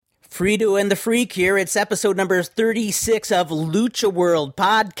Frito and the Freak here. It's episode number 36 of Lucha World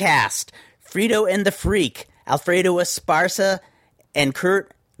Podcast. Frito and the Freak, Alfredo Esparza, and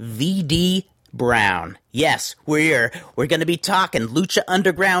Kurt V.D. Brown. Yes, we're going to be talking Lucha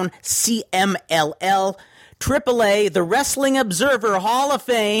Underground, CMLL, AAA, the Wrestling Observer Hall of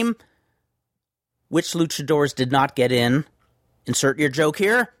Fame. Which luchadors did not get in? Insert your joke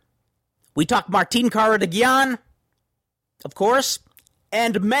here. We talk Martin Carradigan, of course,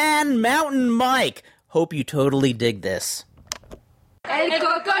 and Man Mountain Mike. Hope you totally dig this. El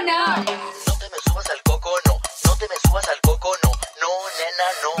coco no. No te me subas al coco, no. No te me subas al coco, no. No, nena,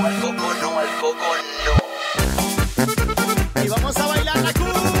 no. Al coco, no. Al coco, no. Y vamos a bailar la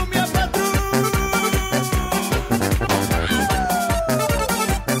cumbia,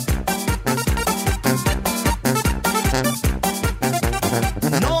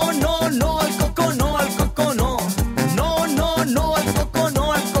 No, no, no, al coco no, al coco no. No, no, no, al coco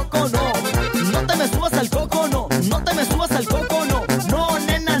no, al coco no. No te me subas al coco no. No te me subas al coco no. No,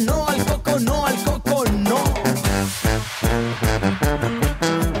 nena, no, al coco no, al coco no.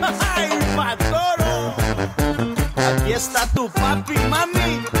 ¡Ay, Matoro! Aquí está tu papi,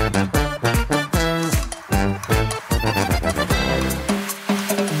 mami.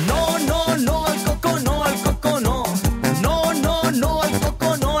 No, no, no, al coco no, al coco no. No, no, no, al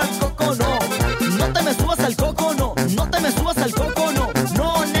coco no, al coco no. No te me subas al coco no. No te me subas al coco no.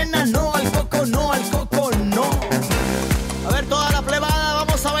 No, nena, no, al coco no, al coco no. A ver, toda la plebada,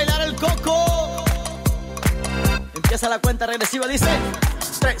 vamos a bailar el coco. Empieza la cuenta regresiva, dice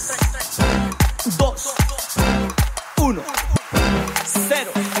 3, 2, 1,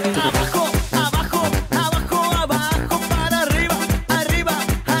 0. Abajo, abajo, abajo, abajo, para arriba, arriba,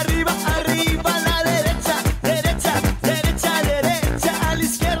 arriba, arriba, a la derecha, derecha, derecha, derecha, a la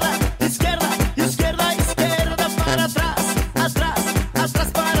izquierda, izquierda, izquierda, izquierda, para atrás, atrás, atrás,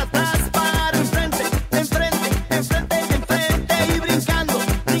 para enfrente, enfrente, enfrente, enfrente, y brincando,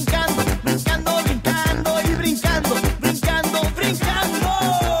 brincando, brincando, brincando, y brincando, brincando, brincando.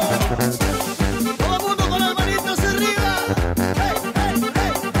 Todo el mundo con las manitos arriba. Hey, hey,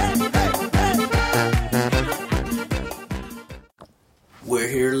 hey, hey, hey, hey. We're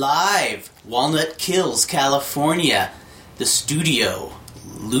here live, Walnut Kills, California, the studio,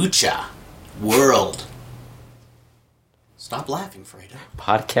 Lucha World. Stop laughing, Fredo.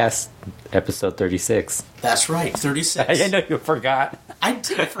 Podcast episode 36. That's right, 36. I know you forgot. I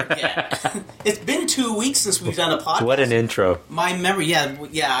did forget. It's been 2 weeks since we've done a podcast. What an intro. My memory, yeah,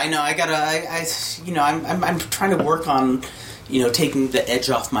 I know. I'm trying to work on, taking the edge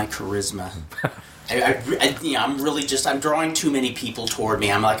off my charisma. I'm drawing too many people toward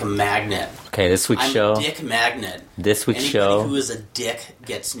me. I'm like a magnet. Okay, this week's I'm show. a dick magnet. This week's Anybody show. who is a dick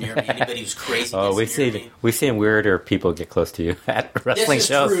gets near me. Anybody who's crazy Oh, gets near me. we've seen weirder people get close to you at wrestling This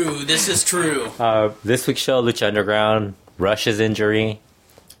is shows. true. This is true. This week's show, Lucha Underground, Rush's injury,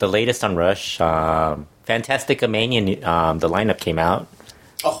 the latest on Rush, Fantastica Mania, the lineup came out.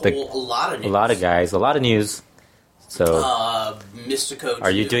 A lot of news. A lot of guys, a lot of news. So, Mystico. are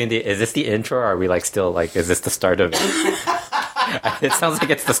you doing is this the intro, or are we still is this the start of it sounds like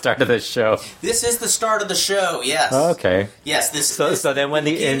it's the start of the show. This is the start of the show, yes. Okay. Yes, this So then when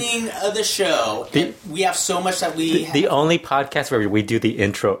the beginning of the show, and we have so much that we have. The only podcast where we do the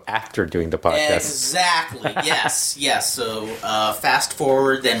intro after doing the podcast. Exactly, yes, yes. So fast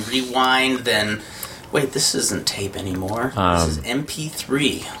forward, then rewind, then... Wait, this isn't tape anymore. This is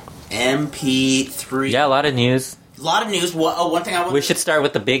MP3. MP3. Yeah, a lot of news. A lot of news. One thing I want... We should start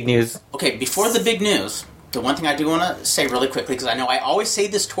with the big news. Okay, before the big news, the one thing I do want to say really quickly, because I know I always say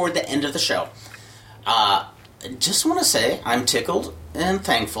this toward the end of the show, just want to say I'm tickled and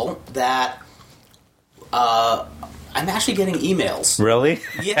thankful that I'm actually getting emails. Really?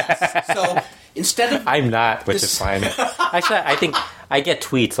 Yes. So instead of... I'm not, which is fine. Actually, I think I get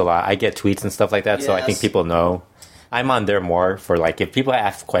tweets a lot. I get tweets and stuff like that, so I think Yes. people know. I'm on there more for if people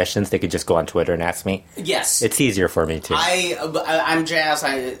ask questions, they could just go on Twitter and ask me. Yes. It's easier for me too. I'm Jazz.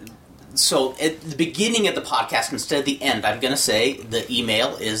 So at the beginning of the podcast, instead of the end, I'm going to say the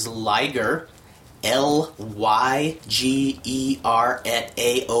email is Liger, Lyger at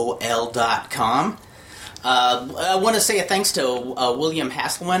AOL.com. I want to say a thanks to William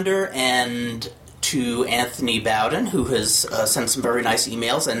Hasselwender and to Anthony Bowden, who has sent some very nice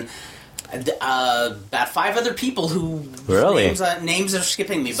emails, and about 5 other people who Really? names are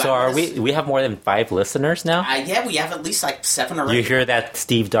skipping me. So are we have more than 5 listeners now? Yeah, we have at least 7 or 8. You hear that,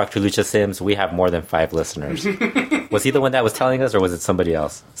 Steve, Dr. Lucha Sims? We have more than 5 listeners. Was he the one that was telling us, or was it somebody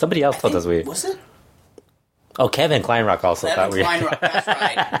else? Somebody else told us we... Was it? Oh, Kevin Kleinrock also thought we... Kevin Kleinrock, that's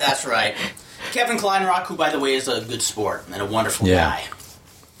right. That's right. Kevin Kleinrock, who, by the way, is a good sport and a wonderful guy.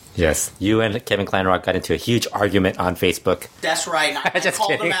 Yes, you and Kevin Kleinrock got into a huge argument on Facebook. That's right. I Just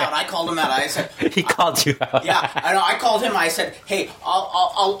called kidding. him out. I said, He called you out. yeah, I know. I called him. I said, "Hey,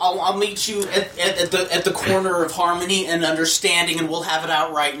 I'll meet you at the corner of Harmony and Understanding, and we'll have it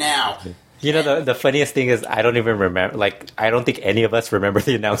out right now." You know, the funniest thing is I don't even remember. Like, I don't think any of us remember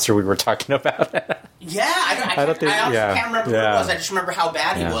the announcer we were talking about. Yeah, I honestly yeah, can't remember who it was. I just remember how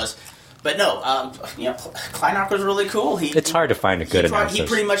bad he was. But no, Kleinrock was really cool. It's hard to find a good announcer. He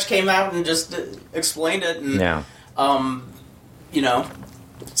pretty much came out and just explained it. And,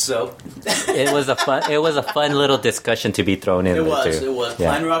 so it was a fun little discussion to be thrown in. It was.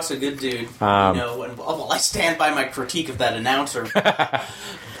 Yeah. Kleinrock's a good dude. And I stand by my critique of that announcer.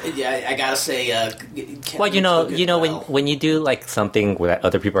 Yeah, I gotta say. When you do like something that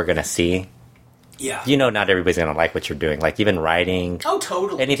other people are gonna see. Yeah. Not everybody's going to like what you're doing. Like, even writing. Oh,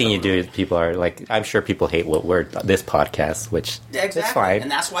 totally. Anything you do, people are like, I'm sure people hate this podcast, which is fine.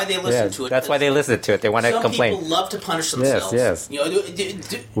 And that's why they listen to it. That's why they listen to it. They want to complain. Some people love to punish themselves. Yes.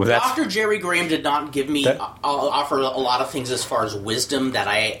 Dr. Jerry Graham did not give me, offer a lot of things as far as wisdom that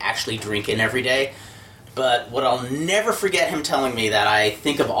I actually drink in every day. But what I'll never forget him telling me that I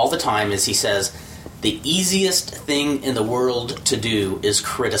think of all the time is he says, the easiest thing in the world to do is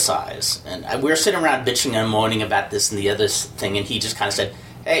criticize. And we were sitting around bitching and moaning about this and the other thing, and he just kind of said,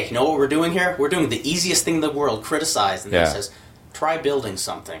 hey, you know what we're doing here? We're doing the easiest thing in the world, criticize. And then he says, try building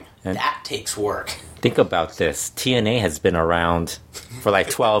something. And that takes work. Think about this. TNA has been around for like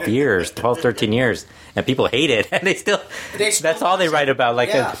 12 years, 13 years, and people hate it. And they still that's all they write about. Like,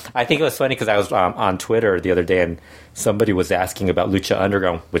 I think it was funny because I was on Twitter the other day, and somebody was asking about Lucha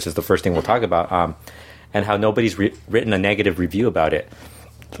Underground, which is the first thing we'll talk about, and how nobody's written a negative review about it.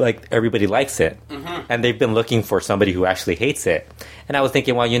 Like, everybody likes it. Mm-hmm. And they've been looking for somebody who actually hates it. And I was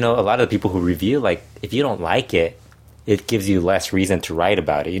thinking, well, a lot of the people who review, like, if you don't like it, it gives you less reason to write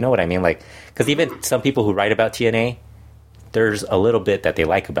about it. You know what I mean? Like, because even some people who write about TNA, there's a little bit that they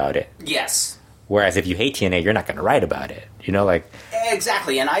like about it. Yes. Whereas if you hate TNA, you're not going to write about it.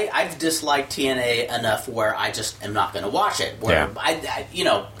 Exactly. And I've disliked TNA enough where I just am not going to watch it. Where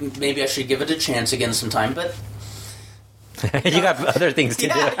maybe I should give it a chance again sometime, but you got other things to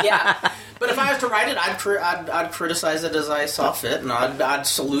do. Yeah. But if I was to write it, I'd criticize it as I saw fit, and I'd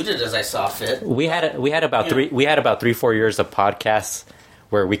salute it as I saw fit. We had about 3-4 years of podcasts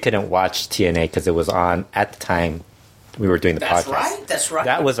where we couldn't watch TNA because it was on at the time we were doing the podcast. That's right.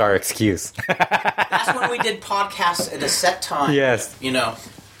 That was our excuse. That's when we did podcasts at a set time. Yes.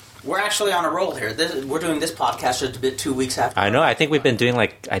 We're actually on a roll here. We're doing this podcast just a bit 2 weeks after. I know. I think we've been doing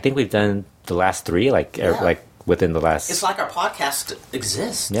we've done the last 3 within the last. It's like our podcast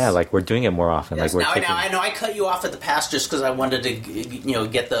exists. Yeah, like we're doing it more often. Yes, like now I know I cut you off at the pass just because I wanted to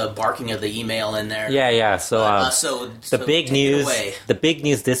get the barking of the email in there. Yeah. So the big news. The big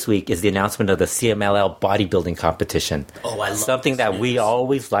news this week is the announcement of the CMLL bodybuilding competition. Oh, I love something that news. we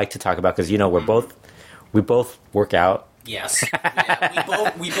always like to talk about because we both work out. Yes.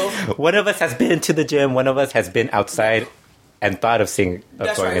 Yeah, we both. One of us has been to the gym. One of us has been outside and thought of seeing.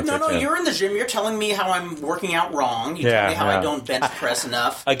 That's right. No, you're in the gym. You're telling me how I'm working out wrong. You tell me how I don't bench press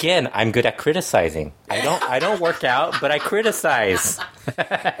enough. Again, I'm good at criticizing. I don't work out, but I criticize.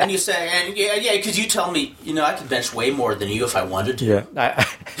 And you say, because you tell me, I could bench way more than you if I wanted to. Yeah.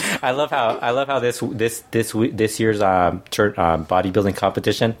 I love how this year's bodybuilding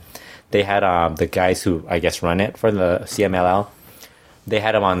competition, they had the guys who I guess run it for the CMLL. They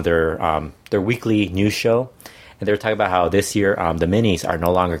had them on their weekly news show. And they were talking about how this year the minis are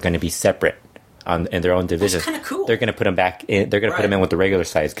no longer going to be separate in their own division. That's kind of cool. They're going to put them back in. They're going to put them in with the regular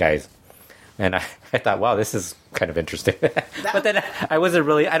size guys. And I thought, wow, this is kind of interesting. But then I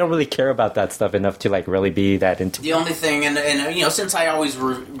don't really care about that stuff enough to really be that into. The only thing, and since I always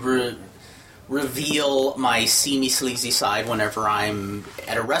reveal my seamy, sleazy side whenever I'm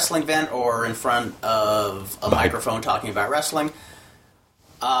at a wrestling event or in front of a microphone talking about wrestling.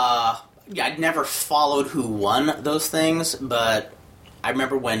 I'd never followed who won those things, but I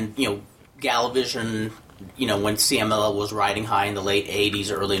remember when, Galavision, when CMLL was riding high in the late 80s,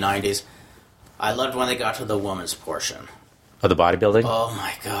 early 90s, I loved when they got to the women's portion. Oh, the bodybuilding? Oh,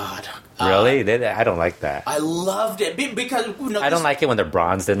 my God. Really? I don't like that. I loved it because... I don't like it when they're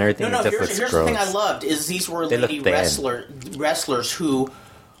bronzed and everything. Here's the thing I loved is these were lady wrestlers who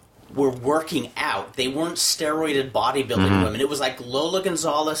were working out. They weren't steroided bodybuilding women. It was like Lola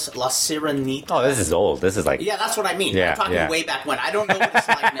Gonzalez, La Sirenita. Oh, this is old. This is like... Yeah, that's what I mean. Yeah, I'm talking way back when. I don't know what it's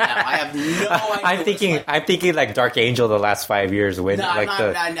like now. I have no idea. I'm thinking like Dark Angel the last 5 years when No,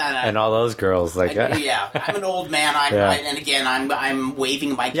 and all those girls like yeah, I'm an old man. And again, I'm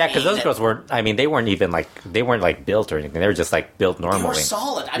waving my cane. Yeah, because those girls weren't. I mean, they weren't like built or anything. They were just like built normally. They were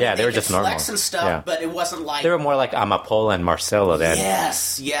solid. I mean, they were just normal flex and stuff, but it wasn't like they were more like Amapola and Marcella than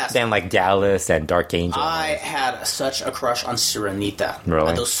than like Dallas and Dark Angel. I had such a crush on Sirenita.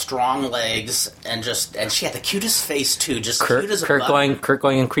 Really? Those strong legs and she had the cutest face too. Just Kurt, cute as a Kurt button.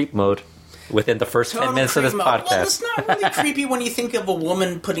 going in creep mode within the first 10 minutes of this podcast. Well, it's not really creepy when you think of a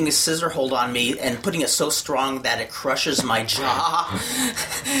woman putting a scissor hold on me and putting it so strong that it crushes my jaw.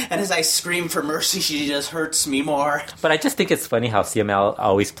 And as I scream for mercy, she just hurts me more. But I just think it's funny how CML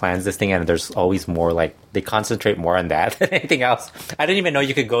always plans this thing, and there's always more, like, they concentrate more on that than anything else. I didn't even know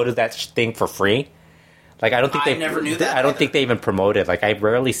you could go to that thing for free. Like, I don't think I never knew that. I don't think they even promote it. Like, I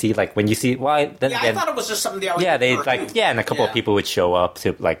rarely see, like, when you see, I thought it was just something they always and a couple of people would show up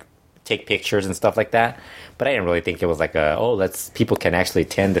to, like, take pictures and stuff like that, but I didn't really think it was like people can actually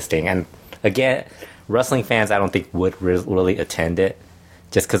attend this thing. And again, wrestling fans I don't think would really attend it,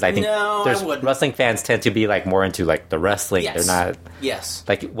 just because I think wrestling fans tend to be like more into like the wrestling. Yes. They're not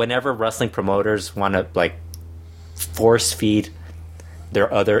like whenever wrestling promoters want to like force feed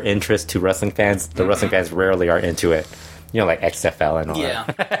their other interests to wrestling fans, the wrestling fans rarely are into it, like XFL and all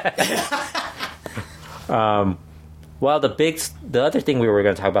that. Well, the other thing we were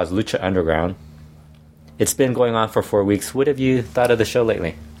going to talk about is Lucha Underground. It's been going on for 4 weeks. What have you thought of the show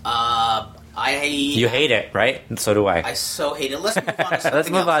lately? You hate it, right? And so do I. I so hate it. Let's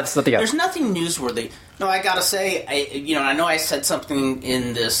move on to something else. There's nothing newsworthy. No, I gotta say, I know I said something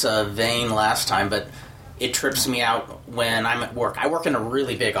in this vein last time, but it trips me out when I'm at work. I work in a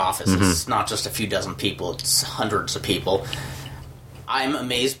really big office. It's not just a few dozen people. It's hundreds of people. I'm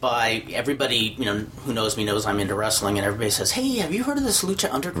amazed by everybody, who knows me knows I'm into wrestling, and everybody says, "Hey, have you heard of this Lucha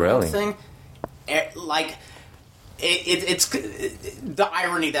Underground thing?" Like, it's the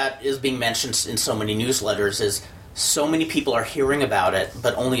irony that is being mentioned in so many newsletters is so many people are hearing about it,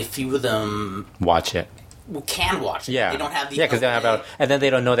 but only a few of them watch it. Can watch it. Yeah, they don't have the because they don't have and then they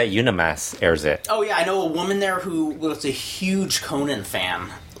don't know that Unimass airs it. Oh yeah, I know a woman there who was a huge Conan fan,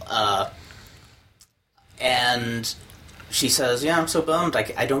 and she says, "Yeah, I'm so bummed.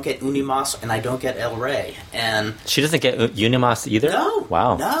 I don't get Unimas and I don't get El Rey." And she doesn't get Unimas either? No.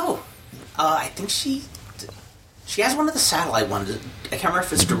 Wow. No. I think she has one of the satellite ones. I can't remember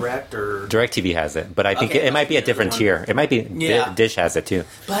if it's Direct or... DirecTV has it, but I think it might be a different tier. It might be... Dish has it, too.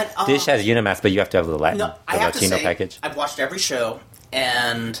 But Dish has Unimass, but you have to have the Latino package. I've watched every show,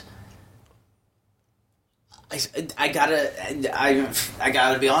 and I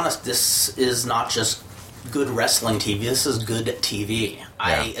gotta be honest, this is not just good wrestling TV. This is good TV. Yeah.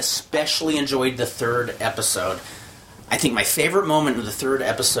 I especially enjoyed the third episode. I think my favorite moment of the third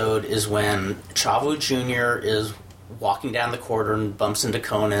episode is when Chavo Jr. is walking down the corridor and bumps into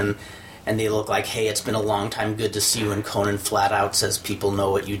Conan, and they look like, "Hey, it's been a long time, good to see you." And Conan flat out says, people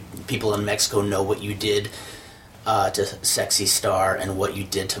in Mexico know what you did to Sexy Star and what you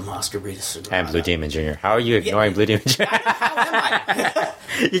did to Mascarita Sagrada. And Blue Demon Jr. How are you ignoring Blue Demon Jr.? How am I?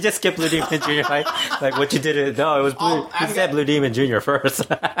 You just skipped Blue Demon Jr. Like what you did. No, it was Blue. You said Blue Demon Jr. first.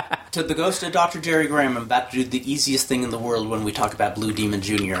 To the ghost of Dr. Jerry Graham, I'm about to do the easiest thing in the world when we talk about Blue Demon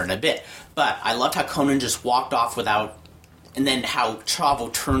Jr. in a bit. But I loved how Conan just walked off without... And then how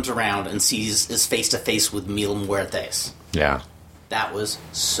Chavo turns around and is face-to-face with Mil Muertes. Yeah. That was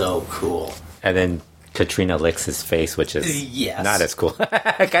so cool. And then Katrina licks his face, which is not as cool.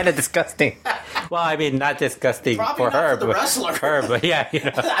 Kind of disgusting. Well, I mean, not disgusting probably for not her, for the wrestler. But yeah,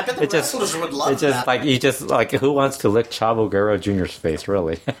 I bet the wrestlers would love that. Like, who wants to lick Chavo Guerrero Jr.'s face,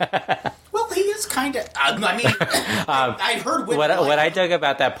 really? Well, he is kind of... I've heard... What I dug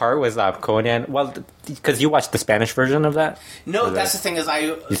about that part was Conan... Well, because you watched the Spanish version of that? No, that's the thing is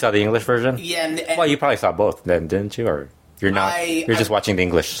You saw the English version? Yeah. And well, you probably saw both then, didn't you? Or... You're not. You're just watching the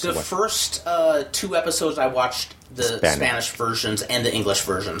English. The first 2 episodes, I watched the Spanish versions and the English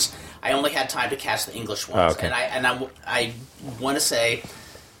versions. I only had time to catch the English ones, and I want to say,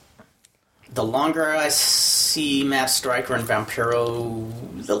 the longer I see Matt Stryker and Vampiro,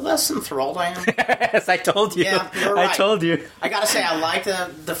 the less enthralled I am. Yes, I told you. Yeah, you're right. I told you. I gotta say, I liked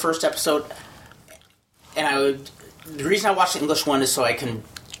the first episode, and the reason I watched the English one is so I can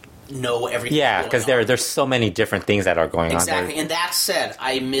know everything. Yeah, because there's so many different things that are going on. Exactly, and that said,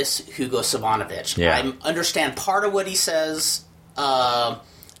 I miss Hugo Savinovich. Yeah. I understand part of what he says,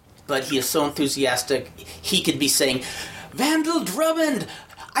 but he is so enthusiastic. He could be saying, "Vandal Drummond,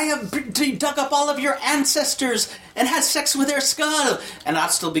 I have dug up all of your ancestors and had sex with their skull. And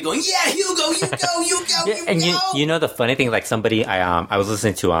I'd still be going, yeah, Hugo, you go, you go, Yeah, and go. you know the funny thing, like somebody, I was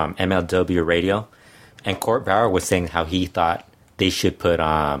listening to MLW Radio, and Court Bauer was saying how he thought they should put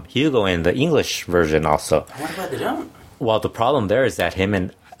Hugo in the English version also. I wonder why they don't. Well, the problem there is that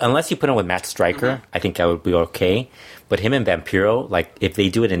unless you put him with Matt Stryker, I think that would be okay. But him and Vampiro, like if they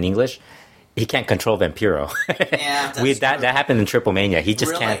do it in English, he can't control Vampiro. Yeah, that happened in Triple Mania. He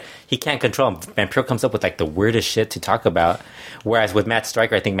just Really? can't control him. Vampiro comes up with like the weirdest shit to talk about. Whereas with Matt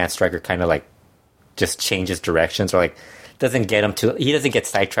Stryker, I think Matt Stryker kind of like just changes directions or like he doesn't get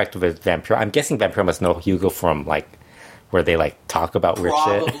sidetracked with Vampiro. I'm guessing Vampiro must know Hugo from like where they like talk about weird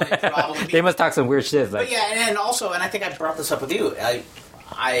shit. Probably. They must talk some weird shit. Like, But yeah, and also, and I think I brought this up with you. I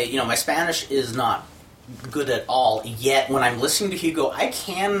my Spanish is not good at all. Yet when I'm listening to Hugo, I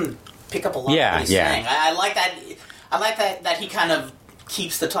can pick up a lot of what he's saying. I like that. I like that he kind of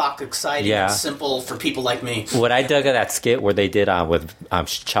keeps the talk exciting and simple for people like me. What I dug of that skit where they did with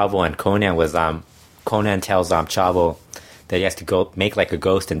Chavo and Conan was Conan tells Chavo that he has to go make like a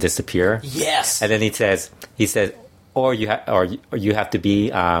ghost and disappear. Yes, and then he says, or you have to be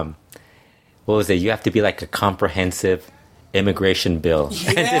what was it? You have to be like a comprehensive immigration bill.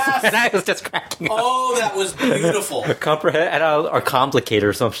 Yes. And I was just cracking up. Oh, that was beautiful. Or complicated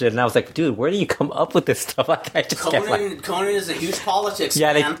or some shit. And I was like, dude, where do you come up with this stuff? Like, I just kept like, Conan is a huge politics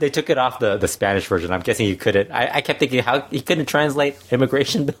yeah, fan. they took it off the Spanish version. I'm guessing you couldn't. I kept thinking how he couldn't translate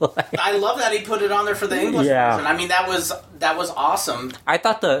immigration bill. I love that he put it on there for the English version. I mean, that was awesome. I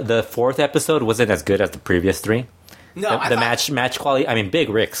thought the fourth episode wasn't as good as the previous three. No, the match quality. I mean, Big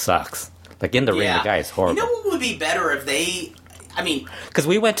Rick sucks. Like in the ring, the guy is horrible. You know what would be better if they? I mean, because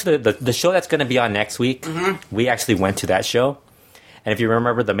we went to the show that's going to be on next week. Mm-hmm. We actually went to that show, and if you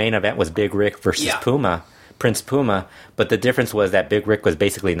remember, the main event was Big Rick versus Prince Puma. But the difference was that Big Rick was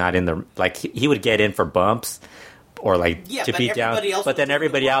basically not in the like he would get in for bumps or like to beat down. But then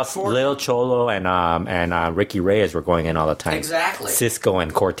everybody else, Lil Cholo and Ricky Reyes were going in all the time. Exactly. Cisco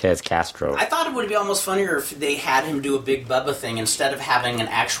and Cortez Castro. I thought it would be almost funnier if they had him do a Big Bubba thing instead of having an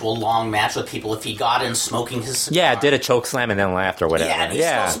actual long match with people. If he got in smoking his cigar. Yeah, did a choke slam and then laughed or whatever. Yeah, and he's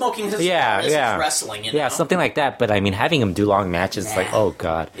still smoking his cigar. This is wrestling, you know? Yeah, something like that. But I mean, having him do long matches, is like, oh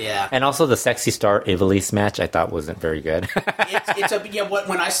god. Yeah. And also the Sexy Star Ivelisse match, I thought wasn't very good.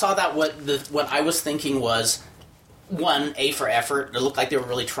 When I saw that, what I was thinking was. One, A for effort. It looked like they were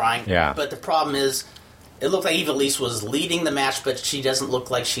really trying. Yeah. But the problem is, it looked like Ivelisse was leading the match, but she doesn't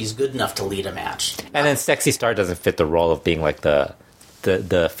look like she's good enough to lead a match. And then Sexy Star doesn't fit the role of being like the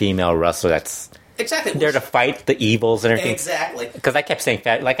female wrestler that's exactly there to fight the evils and everything. Exactly. Because I kept saying,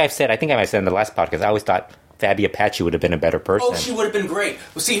 like I've said, I think I might have said in the last podcast, I always thought Fabi Apache would have been a better person. Oh, she would have been great.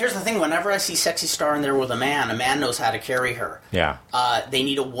 Well, see, here's the thing. Whenever I see Sexy Star in there with a man knows how to carry her. Yeah. They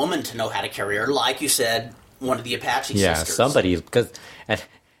need a woman to know how to carry her. Like you said, one of the Apache sisters. Yeah, somebody, because...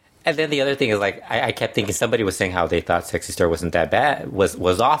 And then the other thing is, like, I kept thinking somebody was saying how they thought Sexy Star wasn't that bad,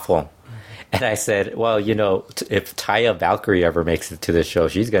 was awful. And I said, well, you know, if Taya Valkyrie ever makes it to the show,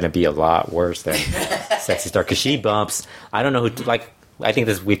 she's going to be a lot worse than Sexy Star, because she bumps. I don't know who, like, I think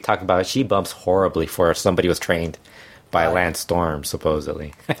we've talked about it. She bumps horribly for somebody who was trained by Lance Storm,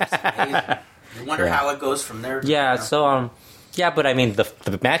 supposedly. You wonder how it goes from there. Yeah, so, yeah, but I mean,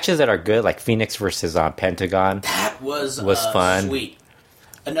 the matches that are good, like Phoenix versus Pentagon. That was fun. Sweet.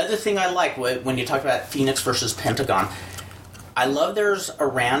 Another thing I like when you talk about Phoenix versus Pentagon, I love there's a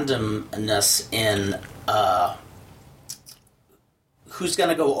randomness in who's going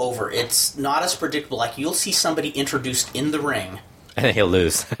to go over. It's not as predictable. Like, you'll see somebody introduced in the ring. And then he'll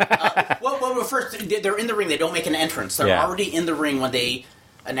lose. Well, first, they're in the ring. They don't make an entrance. They're already in the ring when they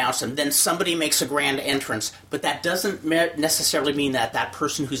announce them. Then somebody makes a grand entrance, but that doesn't necessarily mean that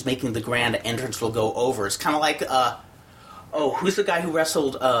person who's making the grand entrance will go over. It's kind of like... who's the guy who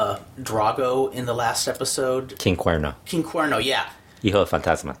wrestled Drago in the last episode? King Cuerno. King Cuerno, yeah. Hijo de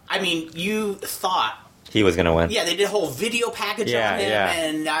Fantasma. I mean, you thought... he was going to win. Yeah, they did a whole video package on him,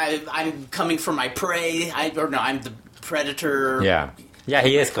 and I'm coming for my prey. I'm the predator. Yeah. Yeah,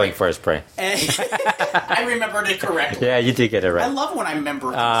 he is going for his prey. I remembered it correctly. Yeah, you did get it right. I love when I remember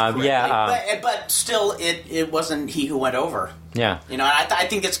things correctly. But still, it wasn't he who went over. Yeah. You know, I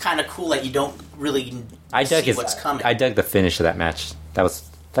think it's kind of cool that you don't really see what's coming. I dug the finish of that match. That was,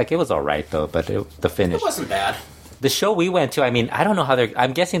 like, it was all right, though, but the finish. It wasn't bad. The show we went to, I mean, I don't know how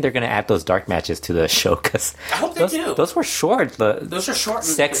I'm guessing they're going to add those dark matches to the show, because I hope they do. Those were short. Those are short.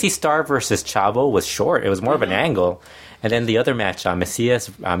 Sexy Star versus Chavo was short. It was more of an angle. And then the other match,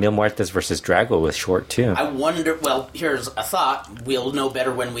 Messias, Mil Muertes versus Drago was short too. I wonder. Well, here's a thought: we'll know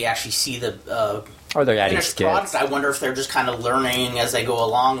better when we actually see the or they're adding finished skits. product. I wonder if they're just kind of learning as they go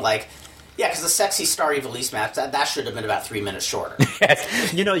along. Like, yeah, because the Sexy Star Evilise match that should have been about 3 minutes shorter. Yes.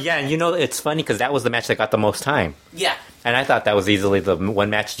 It's funny because that was the match that got the most time. Yeah. And I thought that was easily the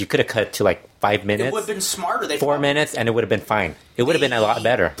one match you could have cut to like 5 minutes. It would have been smarter. 4 minutes, and it would have been fine. It would have been a lot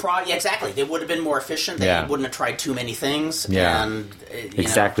better. Yeah, exactly. They would have been more efficient. They wouldn't have tried too many things. Yeah. And,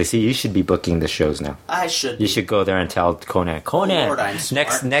 exactly. See, you should be booking the shows now. I should. You should go there and tell Conan. Lord, I'm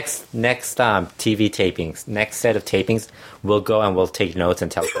smart. next TV tapings, next set of tapings, we'll go and we'll take notes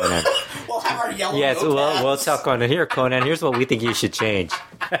and tell Conan. We'll have our yellow Yes, notepads. we'll tell Conan. Here, Conan, here's what we think you should change.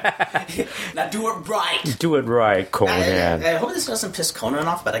 Now do it right. Do it right, Conan. I hope this doesn't piss Conan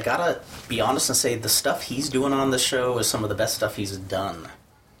off, but I gotta be honest and say the stuff he's doing on the show is some of the best stuff he's done.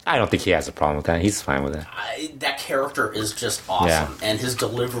 I don't think he has a problem with that. He's fine with it. That character is just awesome, and his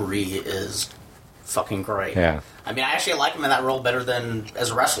delivery is fucking great. Yeah. I mean, I actually like him in that role better than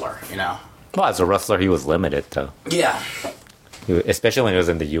as a wrestler, Well, as a wrestler, he was limited, though. Yeah. Especially when he was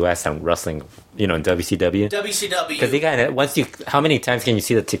in the U.S. and wrestling, in WCW. WCW. Because how many times can you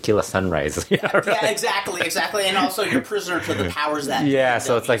see the Tequila Sunrise? Yeah, exactly. And also, you're prisoner to the powers that. Yeah,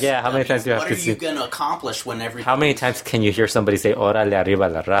 so it's like, how many times do you have to see? What are you going to accomplish when everything? How many times can you hear somebody say, "Órale arriba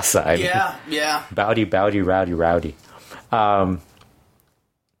la raza"? I mean, yeah. Bowdy, rowdy.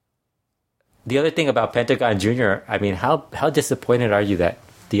 The other thing about Pentagon Jr., I mean, how disappointed are you that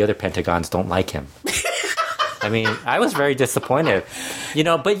the other Pentagons don't like him? I mean, I was very disappointed,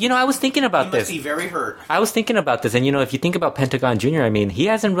 but I was thinking about this. He must be very hurt. I was thinking about this, and if you think about Pentagon Jr., I mean, he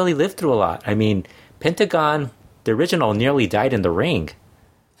hasn't really lived through a lot. I mean, Pentagon, the original, nearly died in the ring.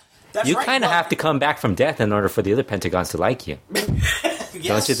 That's you right. kind of have to come back from death in order for the other Pentagons to like you. Yes.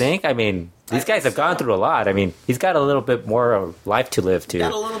 Don't you think? I mean, these guys have gone through a lot. I mean, he's got a little bit more life to live too.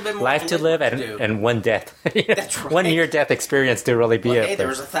 Got a little bit more life to live and one death. That's right. 1 year death experience to really be Well, it. hey, there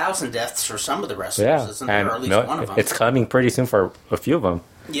was 1,000 deaths for some of the wrestlers, Yeah, isn't there? Or at least one of them. It's coming pretty soon for a few of them.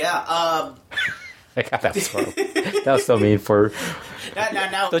 Yeah. That was so mean for.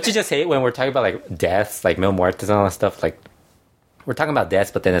 No. Don't you just hate when we're talking about like deaths, like Mil Muertes and all that stuff? Like we're talking about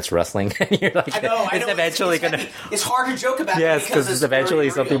deaths, but then it's wrestling, and you're like, I know. it's eventually gonna. It's hard to joke about. Yes, because it's eventually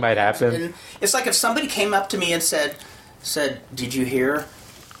very something real. might happen. And it's like if somebody came up to me and said, "Did you hear?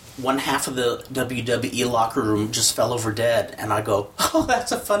 One half of the WWE locker room just fell over dead," and I go, "Oh,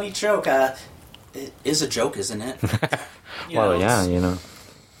 that's a funny joke. It is a joke, isn't it?"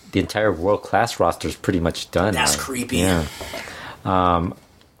 The entire world class roster is pretty much done. That's creepy. Yeah.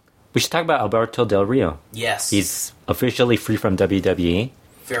 We should talk about Alberto Del Rio. Yes, he's officially free from WWE.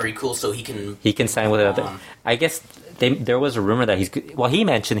 Very cool. So he can sign with other. I guess there was a rumor that he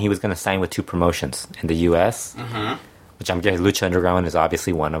mentioned he was going to sign with 2 promotions in the U.S. Mm-hmm. Which I'm guessing Lucha Underground is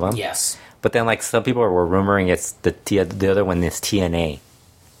obviously one of them. Yes. But then, like, some people were rumoring it's the other one is TNA,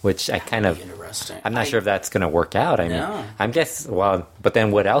 which I kind of. Interesting. I'm not sure if that's going to work out. I mean, I'm guessing. Well, but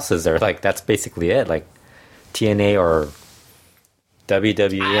then what else is there? Like, that's basically it. Like, TNA or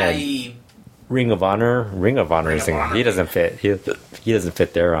WWE. Ring of Honor. He doesn't fit. He doesn't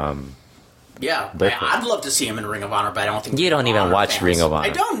fit their Yeah, I'd love to see him in Ring of Honor, but I don't think you don't even watch fans. Ring of Honor. I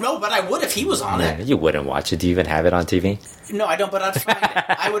don't know, but I would if he was on it. You wouldn't watch it. Do you even have it on TV? No, I don't. But I'd find it.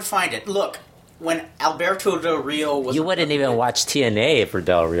 I would find it. Look, when Alberto Del Rio was, you wouldn't even watch TNA if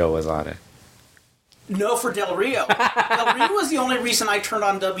Del Rio was on it. No, for Del Rio. Del Rio was the only reason I turned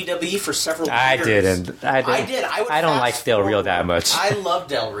on WWE for several years. I did. I don't like Del Rio that much. I love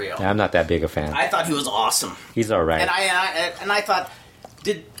Del Rio. I'm not that big a fan. I thought he was awesome. He's all right. And I thought,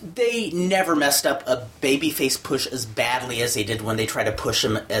 did they never messed up a babyface push as badly as they did when they tried to push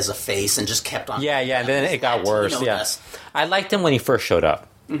him as a face and just kept on? Yeah, and then it got worse. I liked him when he first showed up.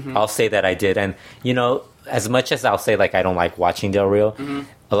 Mm-hmm. I'll say that I did, and as much as I'll say like I don't like watching Del Rio,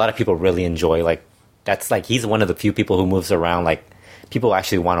 a lot of people really enjoy like. That's like he's one of the few people who moves around. Like people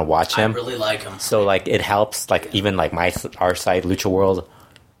actually want to watch him. I really like him. So like it helps. Like even like our side, Lucha World,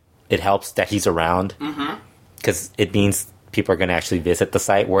 it helps that he's around because it means people are going to actually visit the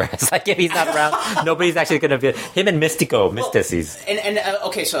site. Whereas like if he's not around, nobody's actually going to visit him and Mysticis. And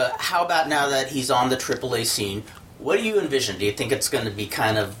okay, so how about now that he's on the AAA scene? What do you envision? Do you think it's going to be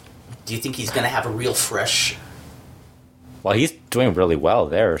do you think he's going to have a real fresh? Well, he's doing really well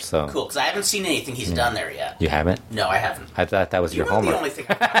there, so... Cool, because I haven't seen anything he's done there yet. You haven't? No, I haven't. I thought that was your homework. The only thing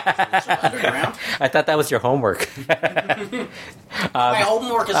Underground. I thought that was your homework. My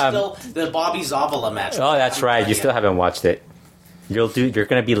homework is still the Bobby Zavala match. Oh, that's right. You still haven't watched it. You're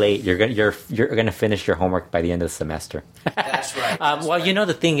going to be late. You're going to finish your homework by the end of the semester. That's right.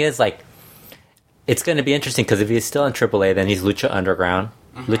 The thing is, like, it's going to be interesting because if he's still in AAA, then he's Lucha Underground.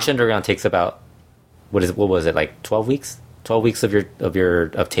 Lucha Underground takes about what was it, like 12 weeks? 12 weeks of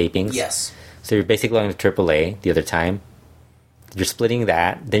tapings. Yes. So you're basically going to AAA the other time. You're splitting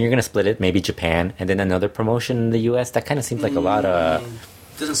that. Then you're going to split it, maybe Japan, and then another promotion in the US. That kind of seems like a lot of...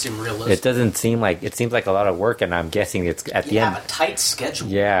 Doesn't seem realistic. It doesn't seem like... It seems like a lot of work, and I'm guessing it's at the end... You have a tight schedule.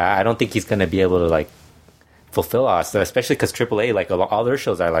 Yeah, I don't think he's going to be able to, like, fulfill all stuff, especially because AAA, like, all their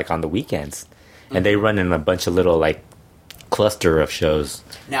shows are, like, on the weekends. And they run in a bunch of little, like, cluster of shows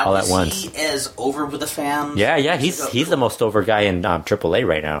now, all at once. He as over with the fans? Yeah, he's the most over guy in AAA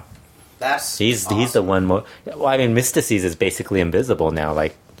right now. He's the one. Well, I mean, Mystices is basically invisible now.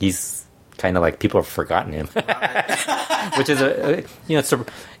 Like he's kind of like people have forgotten him, which is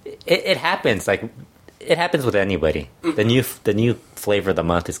it happens. Like it happens with anybody. The new flavor of the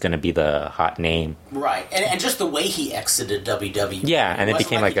month is going to be the hot name, right? And just the way he exited WWE. Yeah, and it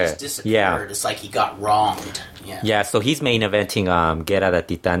became like a It's like he got wronged. Yeah. So he's main eventing Guerra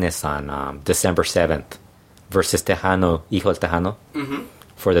de Titanes on December 7th versus Tejano, Hijo del Tejano.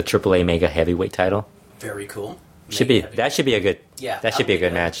 For the AAA Mega Heavyweight title. Very cool. That should be a good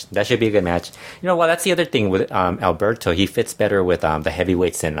match. That should be a good match. You know, well, that's the other thing with Alberto. He fits better with the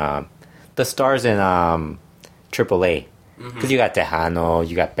heavyweights and the stars in AAA. Because you got Tejano,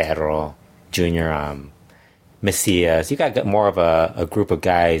 you got Perro, Junior, Messias. You got more of a group of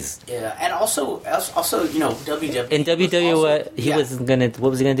guys. Yeah, and also WWE. In WWE, what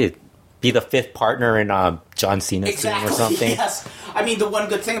was he gonna do? Be the fifth partner in John Cena's team or something. Yes. I mean, the one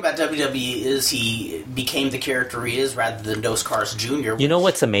good thing about WWE is he became the character he is rather than Dos Caras Jr. You know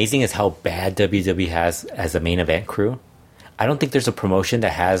what's amazing is how bad WWE has as a main event crew. I don't think there's a promotion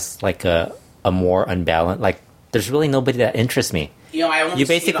that has like a more unbalanced. Like, there's really nobody that interests me. You know, I only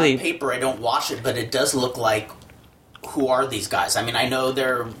see it on paper. I don't watch it, but it does look like, who are these guys? I mean, I know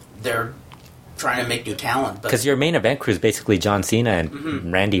they're trying to make new talent, because your main event crew is basically John Cena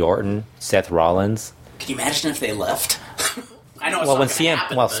and Randy Orton, Seth Rollins. Can you imagine if they left? I know. Who thought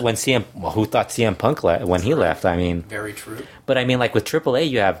CM Punk when he left? I mean, very true. But I mean, like with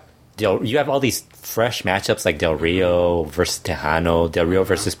AAA, you have all these fresh matchups like Del Rio versus Tejano, Del Rio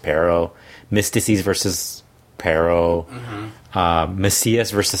versus Perro, Mystices versus Perro,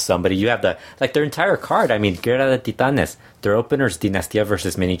 Messias versus somebody. You have their entire card. I mean, Guerra de Titanes. Their openers, Dinastia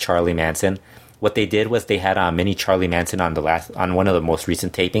versus Mini Charlie Manson. What they did was they had Mini Charlie Manson on one of the most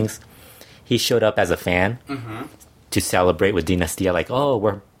recent tapings. He showed up as a fan to celebrate with Dinastia, like,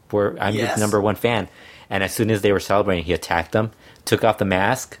 oh, I'm your number one fan. And as soon as they were celebrating, he attacked them, took off the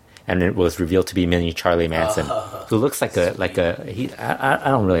mask, and it was revealed to be Mini Charlie Manson, who looks like I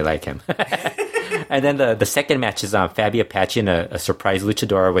don't really like him. And then the second match is Fabi Apache and a surprise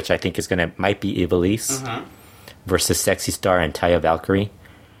luchador, which I think might be Ivelisse, versus Sexy Star and Taya Valkyrie.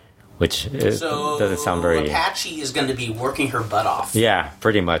 Which doesn't sound very... Apache is going to be working her butt off. Yeah,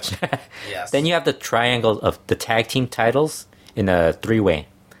 pretty much. Yes. Then you have the triangle of the tag team titles in a three-way.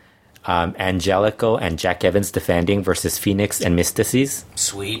 Angelico and Jack Evans defending versus Phoenix and Mystices.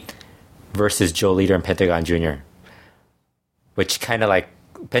 Sweet. Versus Joe Leader and Pentagon Jr. Which kind of like...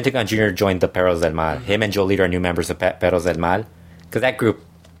 Pentagon Jr. joined the Perros del Mal. Him and Joe Leader are new members of Perros del Mal. Because that group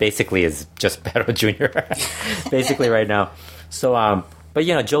basically is just Perro Jr. basically right now. So... But,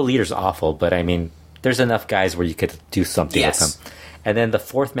 Joe Leader's awful, but, I mean, there's enough guys where you could do something with them. And then the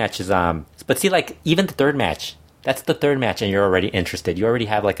fourth match is, but see, like, even the third match, that's the third match, and you're already interested. You already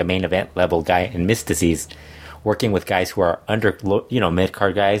have, like, a main event level guy in Mystices working with guys who are under,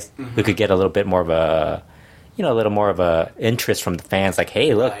 mid-card guys who could get a little bit more of a interest from the fans. Like,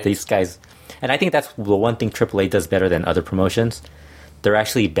 hey, look, these guys. And I think that's the one thing AAA does better than other promotions. They're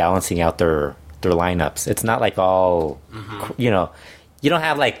actually balancing out their lineups. It's not like all, you don't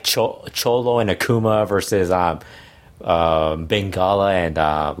have like Cholo and Akuma versus Bengala and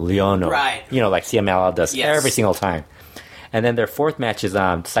Leono. Right. Like CMLL does every single time. And then their fourth match is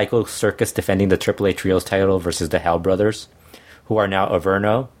Psycho Circus defending the AAA Trios title versus the Hell Brothers, who are now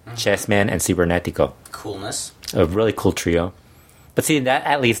Averno, Chessman, and Cibernetico. Coolness. A really cool trio. But see, that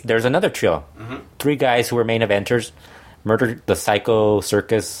at least there's another trio. 3 guys who were main eventers. Murdered the Psycho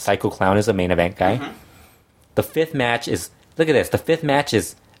Circus. Psycho Clown is a main event guy. The fifth match is... Look at this. The fifth match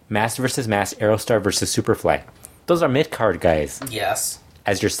is Mask vs. Mask, Aerostar versus Superfly. Those are mid-card guys. Yes.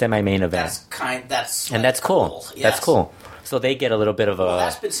 As your semi-main event. That's cool. Yes. That's cool. So they get a little bit of a... Well,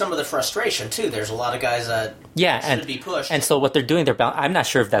 that's been some of the frustration, too. There's a lot of guys that should be pushed. And so what they're doing, I'm not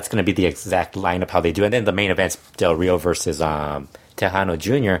sure if that's going to be the exact lineup, how they do it. And then the main event's Del Rio versus Tejano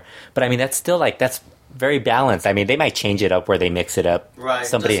Jr. But, I mean, that's still, like, that's very balanced. I mean, they might change it up where they mix it up. Right.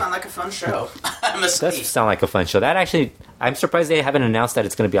 Somebody, It does sound like a fun show. I must does say. sound like a fun show. That actually, I'm surprised they haven't announced that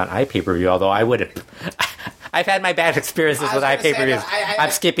it's going to be on iPay-per-view, although I wouldn't. I've had my bad experiences with iPay-per-views.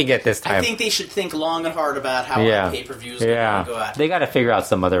 I'm skipping it this time. I think they should think long and hard about how pay-per-views are going to go out. They got to figure out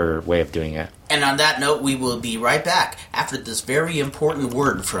some other way of doing it. And on that note, we will be right back after this very important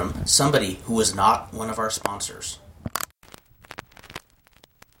word from somebody who is not one of our sponsors.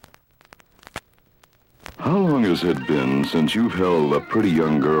 How long has it been since you've held a pretty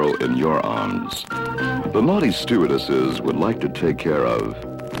young girl in your arms? The Naughty Stewardesses would like to take care of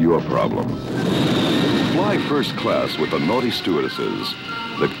your problem. Fly first class with the Naughty Stewardesses,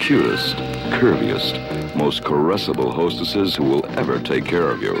 the cutest, curviest, most caressable hostesses who will ever take care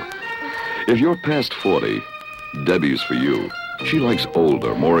of you. If you're past 40, Debbie's for you. She likes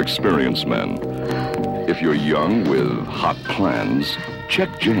older, more experienced men. If you're young with hot plans,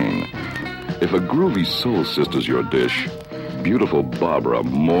 check Jane. If a groovy soul sister's your dish, beautiful Barbara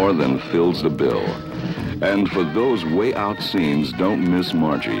more than fills the bill. And for those way out scenes, don't miss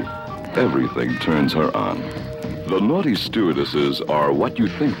Margie. Everything turns her on. The Naughty Stewardesses are what you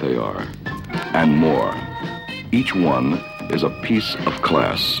think they are, and more. Each one is a piece of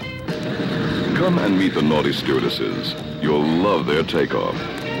class. Come and meet the Naughty Stewardesses. You'll love their takeoff.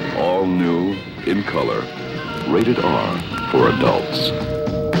 All new, in color, rated R for adults.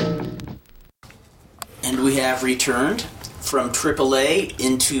 And we have returned from AAA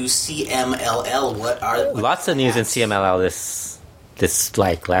into CMLL. What Lots of news in CMLL this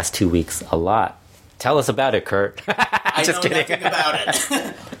like last 2 weeks. A lot. Tell us about it, Kurt. I know nothing about it.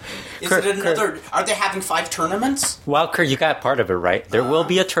 Are they having 5 tournaments? Well, Kurt, you got part of it right. There will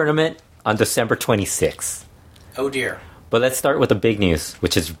be a tournament on December 26th. Oh dear. But let's start with the big news,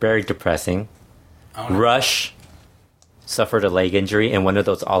 which is very depressing. Oh, no. Rush suffered a leg injury in one of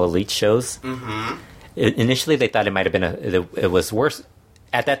those All Elite shows. Mm-hmm. Initially, they thought it might have been it was worse.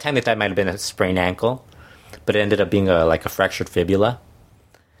 At that time, they thought it might have been a sprained ankle, but it ended up being a fractured fibula.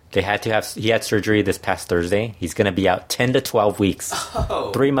 He had surgery this past Thursday. He's going to be out 10 to 12 weeks.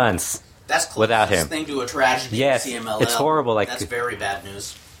 3 months. That's close without him. Thing to a tragedy. Yes, in CMLL. it's horrible. That's very bad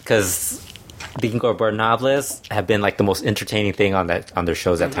news. Because the Ingobernables have been like the most entertaining thing on their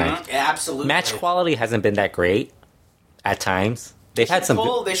shows at times. Yeah, absolutely. Match quality hasn't been that great at times. They've had some.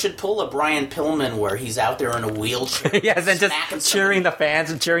 They should pull a Brian Pillman where he's out there in a wheelchair. Yes, and just cheering the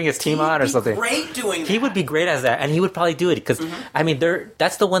fans and cheering his team on or something. Great doing that. He would be great as that, and he would probably do it because I mean,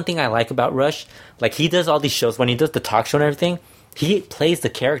 that's the one thing I like about Rush. Like he does all these shows when he does the talk show and everything. He plays the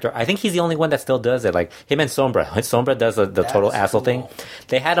character. I think he's the only one that still does it. Like him and Sombra. Sombra does the total asshole thing.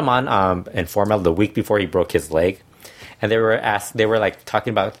 They had him on Informal the week before he broke his leg, and they were like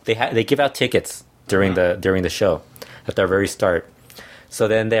talking about they give out tickets during the show at their very start. So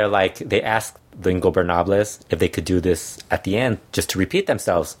then they asked the Ingobernables if they could do this at the end just to repeat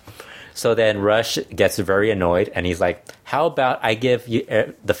themselves. So then Rush gets very annoyed and he's like, how about I give you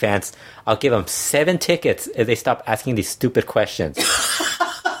the fans, I'll give them 7 tickets if they stop asking these stupid questions.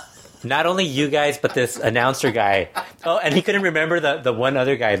 Not only you guys, but this announcer guy. Oh, and he couldn't remember the one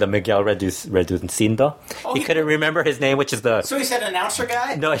other guy, the Miguel Reducindo. He couldn't remember his name, which is the... So he said announcer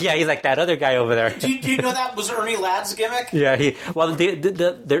guy? No, yeah, he's like that other guy over there. Do you know that was Ernie Ladd's gimmick? Yeah, the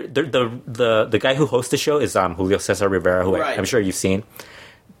guy who hosts the show is Julio Cesar Rivera, who I'm sure you've seen.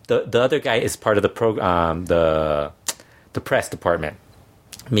 The other guy is part of the program, the press department,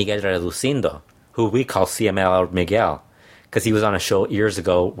 Miguel Reducindo, who we call CMLL Miguel. Because he was on a show years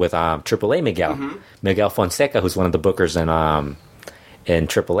ago with AAA Miguel. Miguel Fonseca, who's one of the bookers in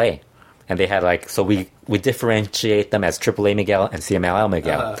AAA. And they had so we differentiate them as AAA Miguel and CMLL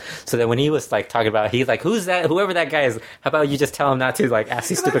Miguel. So then when he was talking about, he's like, who's that? Whoever that guy is, how about you just tell him not to ask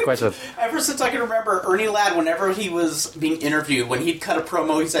these stupid questions? Ever since I can remember, Ernie Ladd, whenever he was being interviewed, when he'd cut a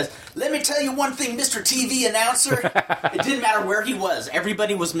promo, he says, let me tell you one thing, Mr. TV Announcer. It didn't matter where he was.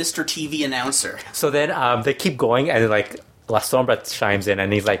 Everybody was Mr. TV Announcer. So then they keep going and La Sombra chimes in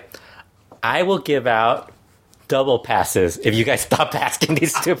and he's like, I will give out double passes if you guys stop asking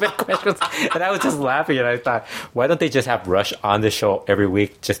these stupid questions. And I was just laughing and I thought, why don't they just have Rush on the show every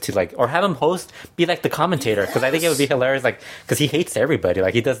week just to or have him host, be like the commentator? Because I think it would be hilarious, because he hates everybody.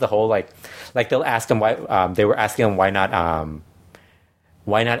 He does the whole they'll ask him why they were asking him why not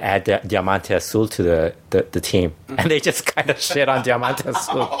add Diamante Azul to the team, and they just kind of shit on Diamante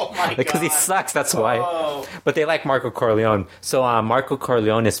Azul because he sucks. That's why. But they like Marco Corleone, so Marco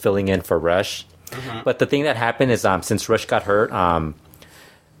Corleone is filling in for Rush. But the thing that happened is since Rush got hurt, La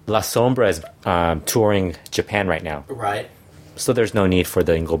Sombra is touring Japan right now. Right. So there's no need for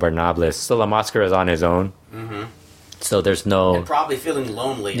the Ingobernables. So La Máscara is on his own. So there's no... And probably feeling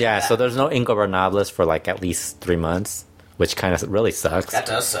lonely. Yeah, so there's no Ingobernables for like at least 3 months, which kind of really sucks. That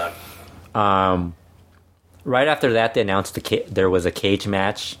does suck. Right after that, they announced there was a cage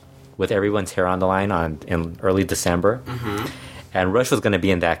match with everyone's hair on the line in early December. Mm-hmm. And Rush was going to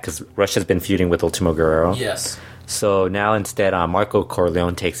be in that because Rush has been feuding with Ultimo Guerrero. Yes. So now instead, Marco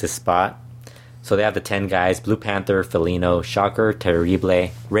Corleone takes his spot. So they have the 10 guys: Blue Panther, Felino, Shocker,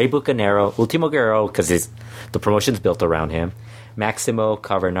 Terrible, Rey Bucanero, Ultimo Guerrero, because the promotion's built around him, Maximo,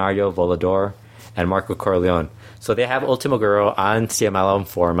 Cavernario, Volador, and Marco Corleone. So they have Ultimo Guerrero on CMLL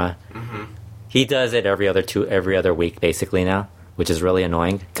Informa. Mm-hmm. He does it every other week, basically now, which is really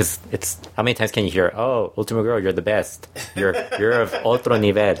annoying because it's how many times can you hear, "Oh, Ultimo Guerrero, you're the best. You're of otro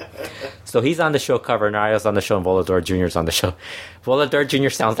nivel." So he's on the show. Cavernario's on the show, and Volador Jr.'s on the show. Volador Jr.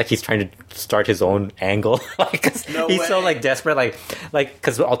 sounds like he's trying to start his own angle, he's so like desperate, like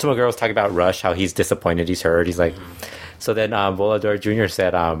because Ultimo Guerrero's talking about Rush, how he's disappointed, he's hurt, he's like. So then Volador Jr.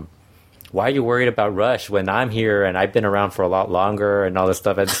 said, "Why are you worried about Rush when I'm here and I've been around for a lot longer and all this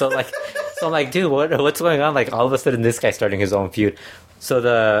stuff?" And so like. So I'm like, dude, what's going on? Like, all of a sudden, this guy's starting his own feud. So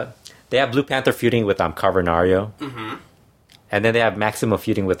they have Blue Panther feuding with Cavernario. Mm-hmm. And then they have Maximo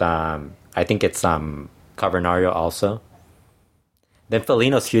feuding with, I think it's Cavernario also. Then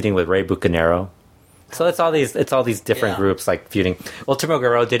Felino's feuding with Rey Bucanero. So it's all these different groups, like, feuding. Ultimo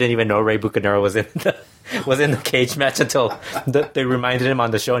Guerrero didn't even know Rey Bucanero was in the cage match until they reminded him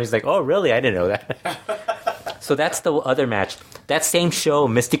on the show. And he's like, oh, really? I didn't know that. So that's the other match. That same show,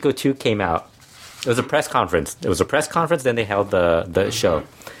 Mystico 2 came out. It was a press conference. Then they held the show.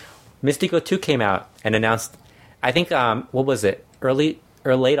 Mystico 2 came out and announced, I think, what was it? Early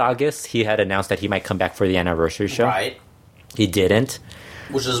or late August, he had announced that he might come back for the anniversary show. Right. He didn't.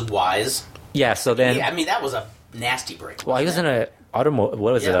 Which is wise. Yeah, so then... Yeah, I mean, that was a nasty break. Well, he was in a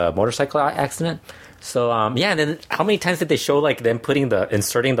motorcycle accident? So, and then how many times did they show, like, them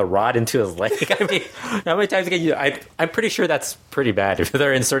inserting the rod into his leg? I mean, how many times again? I'm pretty sure that's pretty bad if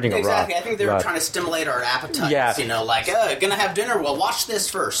they're inserting a rod. Exactly. I think they were trying to stimulate our appetites. Yeah. Gonna have dinner? Well, watch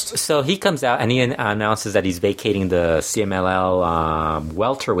this first. So he comes out and he announces that he's vacating the CMLL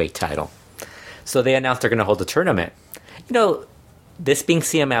welterweight title. So they announced they're going to hold a tournament. You know, this being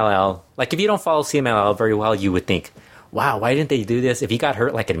CMLL, like, if you don't follow CMLL very well, you would think, wow, why didn't they do this? If he got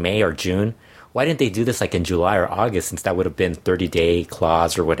hurt, like, in May or June... Why didn't they do this like in July or August, since that would have been 30-day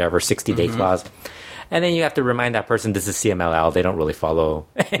clause or whatever, 60-day clause? And then you have to remind that person this is CMLL. They don't really follow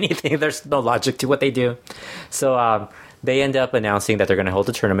anything. There's no logic to what they do. So they end up announcing that they're going to hold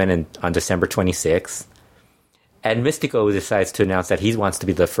a tournament on December 26th. And Mystico decides to announce that he wants to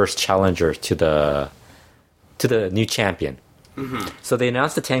be the first challenger to the new champion. Mm-hmm. So they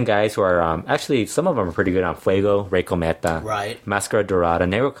announced the 10 guys who are, actually, some of them are pretty good on Fuego, Rey Cometa, right. Mascara Dorada,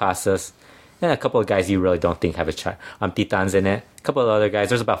 Negro Casas, and a couple of guys you really don't think have a shot. Titans in it. A couple of other guys.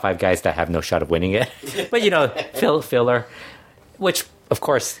 There's about 5 guys that have no shot of winning it. But, filler. Which, of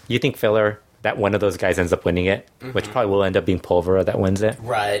course, you think filler, that one of those guys ends up winning it. Mm-hmm. Which probably will end up being Pulvera that wins it.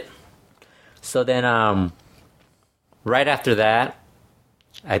 Right. So then, right after that,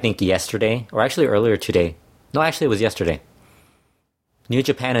 I think yesterday, or actually earlier today. No, actually it was yesterday. New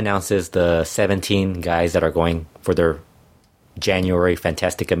Japan announces the 17 guys that are going for their January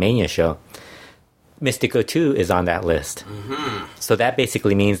Fantastica Mania show. Mystico 2 is on that list. Mm-hmm. So that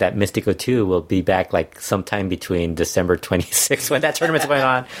basically means that Mystico 2 will be back like sometime between December 26th when that tournament's going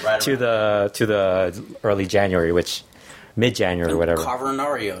on to the early January, which mid-January or whatever.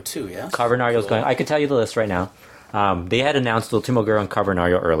 Cavernario too, yeah? Cavernario's going. I can tell you the list right now. They had announced Ultimo Guerrero and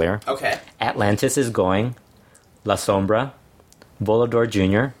Cavernario earlier. Okay. Atlantis is going. La Sombra, Volador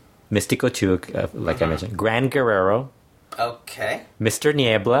Jr., Mystico 2, like I mentioned, Gran Guerrero. Okay. Mr.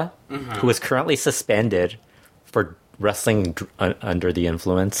 Niebla, who is currently suspended for wrestling under the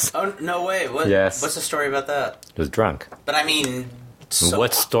influence. Oh, no way. Yes. What's the story about that? He was drunk. But I mean...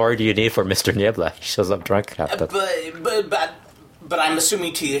 what story do you need for Mr. Niebla? He shows up drunk half the time. But I'm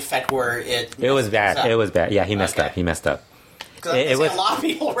assuming to the effect where it... It was bad. Up. It was bad. Yeah, he messed up. He messed up. It was a lot of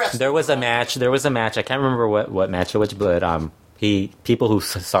people wrestling. There was a match. I can't remember what match it was, but people who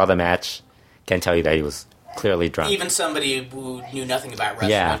saw the match can tell you that he was clearly drunk. Even somebody who knew nothing about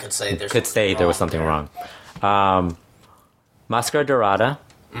wrestling could say there was something wrong. Mascara Dorada.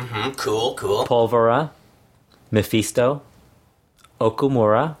 Mm-hmm. Cool. Pulvera. Mephisto.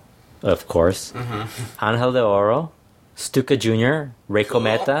 Okumura, of course. Mm-hmm. Angel de Oro. Stuka Jr. Rey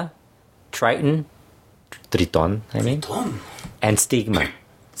Cometa. Triton. Triton. And Stigma.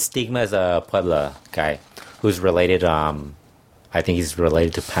 Stigma is a Puebla guy who's related, I think he's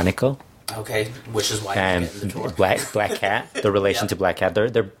related to Panico. Okay, which is why and he's getting the tour. Black Cat, the relation to Black Cat.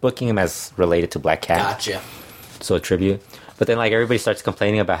 They're booking him as related to Black Cat. Gotcha. So a tribute. But then like everybody starts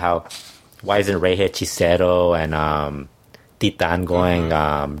complaining about how why isn't Rey Hechicero and Titan going,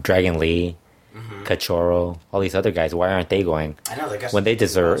 Dragon Lee, Cachorro, all these other guys, why aren't they going? I know, they got when they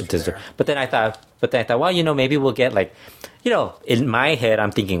deserve. But then I thought, well, you know, maybe we'll get like, you know, in my head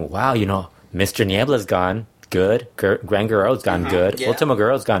I'm thinking, wow, you know, Mr. Niebla's gone. Good. Gran Guerrero's gone good. Ultimo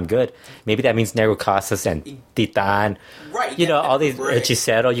Guerrero's gone good. Maybe that means Negro Casas and Titan. Right. You know, all these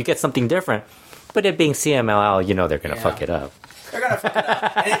Hechicero, you get something different. But it being CMLL, you know they're going to fuck it up. They're going to fuck it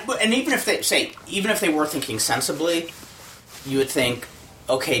up. And even if they were thinking sensibly, you would think,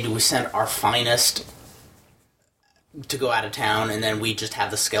 okay, do we send our finest to go out of town and then we just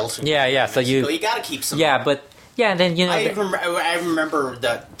have the skeleton? Yeah. So you got to keep some. Yeah, but... Yeah, and then, you know... I remember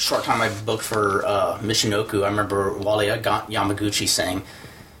that short time I booked for Michinoku, I remember Wally Yamaguchi saying,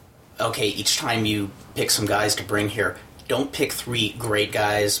 okay, each time you pick some guys to bring here, don't pick 3 great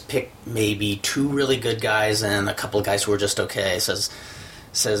guys, pick maybe 2 really good guys and a couple of guys who are just okay. Says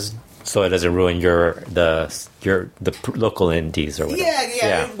so it doesn't ruin the local indies or whatever.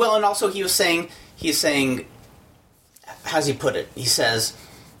 Yeah. Well, and also he's saying, how's he put it? He says...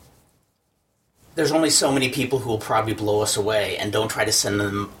 There's only so many people who will probably blow us away, and don't try to send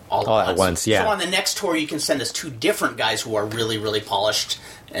them all at once. Yeah. So on the next tour, you can send us 2 different guys who are really, really polished,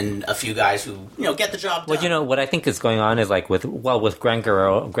 and a few guys who, you know, get the job done. Well, you know, what I think is going on is like with Gran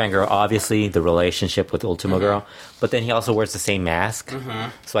Guerrero, obviously the relationship with Ultimo Guerrero, but then he also wears the same mask.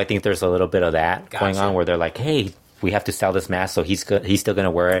 So I think there's a little bit of that going on where they're like, hey, we have to sell this mask, so he's still going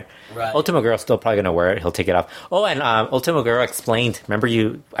to wear it. Right. Ultimo Guerrero's still probably going to wear it. He'll take it off. Oh, and Ultimo Guerrero explained. Remember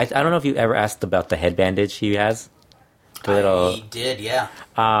I don't know if you ever asked about the head bandage he has. He did, yeah.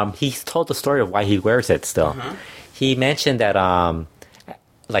 He's told the story of why he wears it still. He mentioned that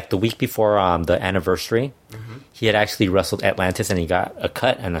like the week before the anniversary, he had actually wrestled Atlantis and he got a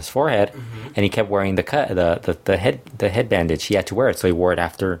cut on his forehead, and he kept wearing the head bandage. He had to wear it, so he wore it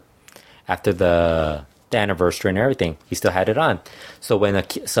after the anniversary and everything. He still had it on. So when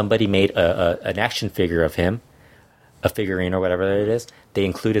somebody made an action figure of him, a figurine or whatever it is, they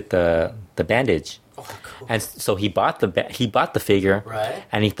included the bandage. Oh, cool. And so he bought the figure, right?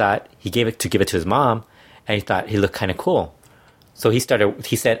 And he thought he gave it to his mom, and he thought he looked kind of cool. So he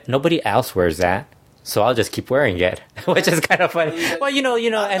said nobody else wears that, so I'll just keep wearing it, which is kind of funny. Well, you know,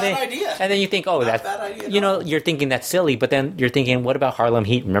 and then you think, oh, that's, you know, you're thinking that's silly, but then you're thinking, what about Harlem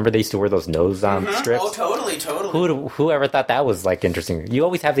Heat? Remember they used to wear those nose strips? Oh, totally. Who ever thought that was like interesting? You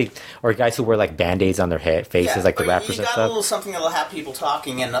always have or guys who wear like band-aids on their faces, like the rappers and stuff. You got a little something that'll have people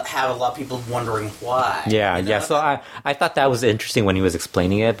talking and have a lot of people wondering why. Yeah, you know? So I thought that was interesting when he was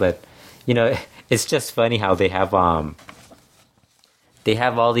explaining it, but you know, it's just funny how they have all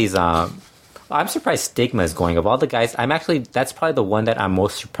these. I'm surprised Stigma is going. Of all the guys, that's probably the one that I'm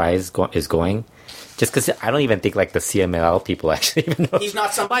most surprised is going. Just because I don't even think like the CMLL people actually even know. He's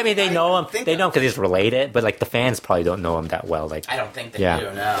not somebody. I mean, they know him. They know him because he's related, but like the fans probably don't know him that well. Like I don't think they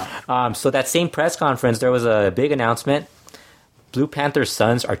do. No. So that same press conference, there was a big announcement. Blue Panther's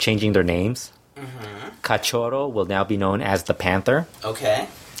sons are changing their names. Cachorro will now be known as the Panther. Okay.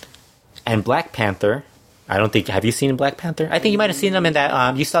 And Black Panther. I don't think. Have you seen Black Panther? I think you might have seen them in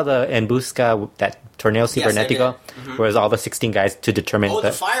that. You saw the En Busca, that Torneo Cibernetico, where it was all the 16 guys to determine.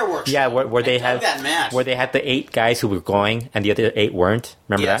 The fireworks. Yeah, where they had that match. Where they had the 8 guys who were going and the other 8 weren't.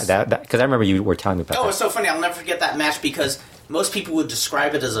 Remember that? Because I remember you were telling me about that. Oh, it's so funny. I'll never forget that match because most people would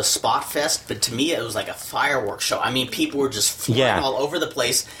describe it as a spot fest, but to me it was like a fireworks show. I mean, people were just flying all over the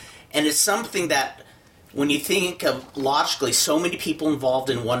place, and it's something that. When you think of logically, so many people involved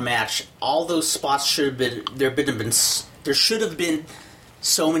in one match, all those spots should have been. There should have been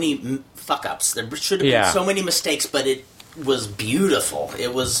so many fuck ups. There should have been so many mistakes, but it was beautiful.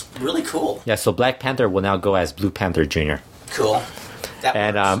 It was really cool. Yeah. So Black Panther will now go as Blue Panther Jr. Cool.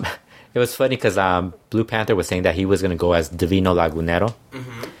 And it was funny because Blue Panther was saying that he was going to go as Divino Lagunero.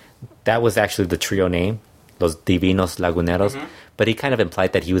 That was actually the trio name, Los Divinos Laguneros. But he kind of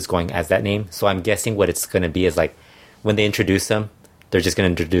implied that he was going as that name. So I'm guessing what it's going to be is like when they introduce him, they're just going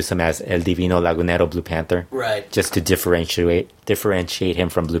to introduce him as El Divino Lagunero Blue Panther. Right. Just to differentiate him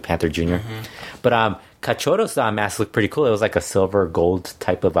from Blue Panther Jr. But Cachorro's mask looked pretty cool. It was like a silver gold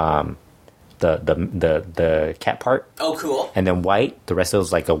type of the cat part. Oh, cool. And then white. The rest of it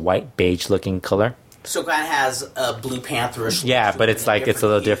was like a white beige looking color. So it kind of has a Blue Pantherish. Yeah, but it's like it's a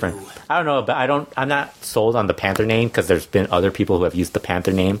little different. I don't know, but I'm not sold on the Panther name because there's been other people who have used the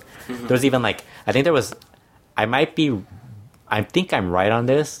Panther name. There's even like I think I'm right on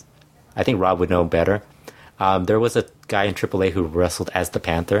this. I think Rob would know better. There was a guy in AAA who wrestled as the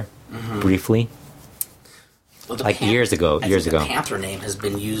Panther briefly, well, years ago. The Panther name has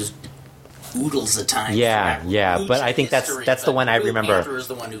been used oodles of time. Yeah. But I think that's the one I remember. Panther is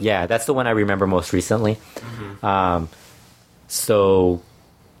the one who, that's the one I remember most recently. So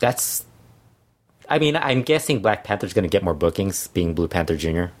that's. I mean, I'm guessing Black Panther's going to get more bookings, being Blue Panther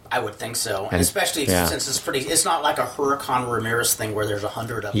Jr. I would think so, and especially since it's not like a Huracan Ramirez thing where there's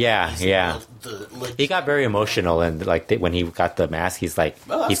 100 of them. Yeah. He got very emotional, and like when he got the mask, he's like,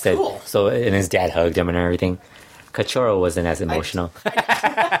 he said, cool. So, and his dad hugged him and everything. Cachorro wasn't as emotional,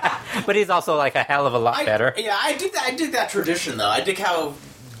 but he's also like a hell of a lot better. Yeah, I dig that tradition though. I dig how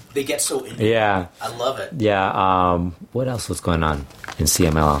they get so into it. I love it. Yeah. What else was going on in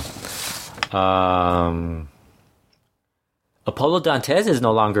CMLL? Apollo Dantes is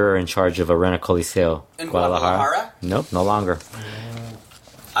no longer in charge of Arena Coliseo in Guadalajara. Nope, no longer.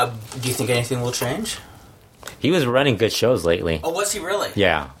 Do you think anything will change? He was running good shows lately. Oh, was he really?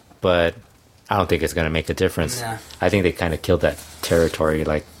 Yeah, but I don't think it's going to make a difference. Nah. I think they kind of killed that territory.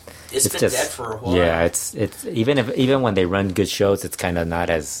 Like it's been dead for a while. Yeah, it's even when they run good shows, it's kind of not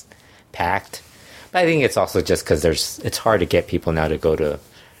as packed. But I think it's also just because it's hard to get people now to go to.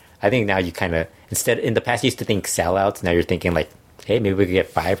 I think now you kind of in the past you used to think sellouts. Now you're thinking like, hey, maybe we could get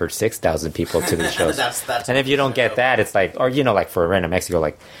 5,000 or 6,000 people to the shows. that's and if you don't get that, it's like, or like for Arena Mexico,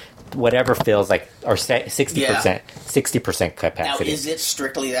 like whatever feels like, or 60% capacity. Now, is it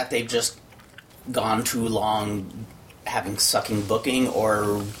strictly that they've just gone too long having sucking booking,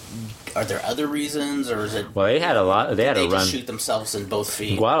 or are there other reasons, or is it? Well, they had a lot. They had a run. Just shoot themselves in both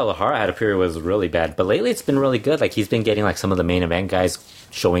feet. Guadalajara had a period was really bad, but lately it's been really good. Like he's been getting like some of the main event guys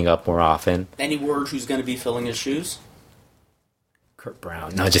showing up more often. Any word who's going to be filling his shoes? Kurt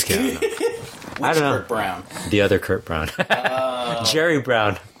Brown. No, just kidding. I don't know. Kurt Brown? The other Kurt Brown. Jerry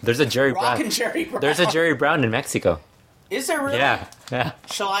Brown. There's a Jerry Brown. Rockin' Jerry Brown. There's a Jerry Brown in Mexico. Is there really? Yeah.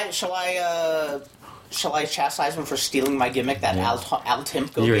 Shall I chastise him for stealing my gimmick that Al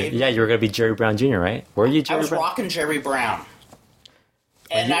Timko gave? Yeah, you were going to be Jerry Brown Jr., right? Were you Jerry Brown? I was rocking Jerry Brown.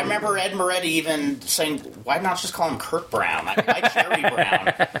 And I remember Ed Moretti even saying, why not just call him Kurt Brown? I like Jerry Brown.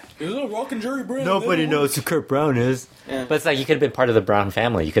 Is it rocking Jerry Brown? Nobody knows who Kurt Brown is. Yeah. But it's like you could have been part of the Brown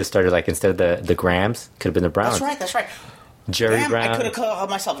family. You could have started like instead of the Grahams, could have been the Browns. That's right. Jerry Brown. I could have called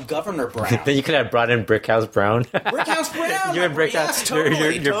myself Governor Brown. Then you could have brought in Brickhouse Brown. Brickhouse Brown. You and Brickhouse, yes,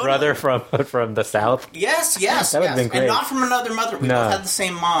 totally, your brother from the South. Yes. That would have been great. And not from another mother. We both had the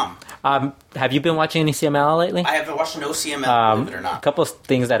same mom. Have you been watching any CMLL lately? I haven't watched no CMLL, believe it or not. A couple of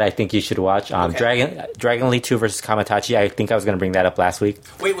things that I think you should watch. Dragon Lee 2 versus Kamatachi. I think I was going to bring that up last week.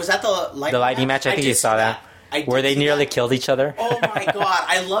 Wait, was that the lightning match? I think you saw that. Where they nearly killed each other. Oh my god,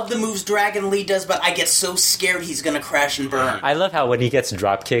 I love the moves Dragon Lee does, but I get so scared he's gonna crash and burn. I love how when he gets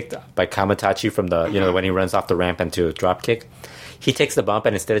drop kicked by Kamatachi from the when he runs off the ramp into a drop kick, he takes the bump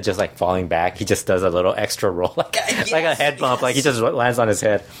and instead of just like falling back, he just does a little extra roll like a head bump, like he just lands on his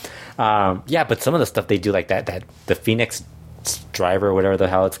head. But some of the stuff they do like that the Phoenix driver or whatever the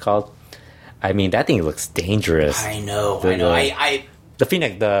hell it's called. I mean, that thing looks dangerous. I know. The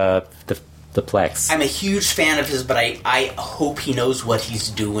Phoenix, the Plex. I'm a huge fan of his, but I hope he knows what he's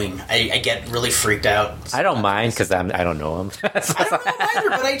doing. I get really freaked out. I don't mind because I don't know him. I don't know either,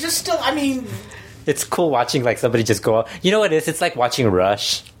 but I just still, I mean... It's cool watching like somebody just go. You know what it is? It's like watching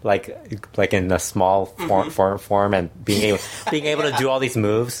Rush, like in a small form, and being able to do all these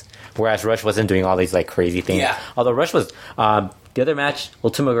moves. Whereas Rush wasn't doing all these like crazy things. Yeah. Although Rush was the other match,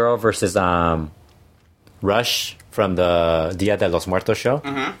 Ultimo Guerrero versus Rush from the Dia de los Muertos show.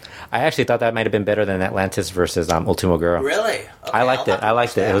 Mm-hmm. I actually thought that might have been better than Atlantis versus Ultimo Guerrero. Really? Okay, I liked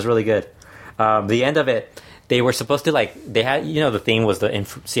it. It was really good. The end of it, they were supposed to they had, the theme was the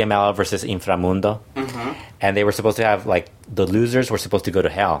CMLL versus Inframundo. Mm-hmm. And they were supposed to have the losers were supposed to go to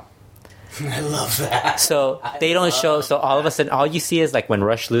hell. I love that. So they don't show. So all of a sudden, all you see is when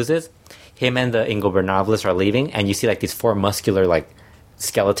Rush loses, him and the Ingobernables are leaving, and you see these four muscular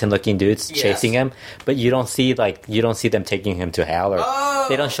skeleton-looking dudes chasing him, but you don't see them taking him to hell, or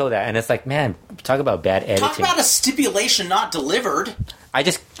they don't show that, and it's man, talk about bad editing. Talk about a stipulation not delivered.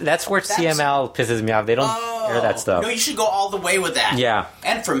 That's where CML pisses me off. They don't air that stuff. No, you should go all the way with that. Yeah.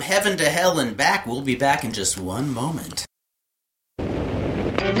 And from heaven to hell and back. We'll be back in just one moment.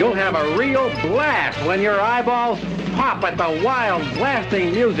 You'll have a real blast when your eyeballs pop at the wild,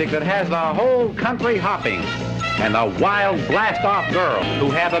 blasting music that has the whole country hopping. And the wild blast-off girls who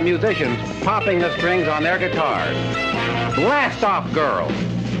have the musicians popping the strings on their guitars. Blast-off girls.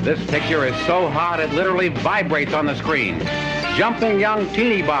 This picture is so hot it literally vibrates on the screen. Jumping young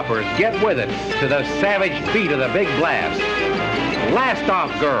teeny boppers get with it to the savage beat of the big blast.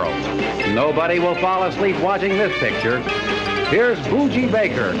 Blast-off girls. Nobody will fall asleep watching this picture. Here's Bougie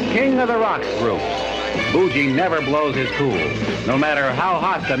Baker, king of the rock groups. Bougie never blows his cool, no matter how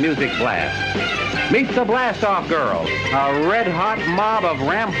hot the music blasts. Meet the Blast-Off Girls, a red-hot mob of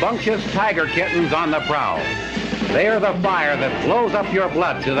rambunctious tiger kittens on the prowl. They are the fire that blows up your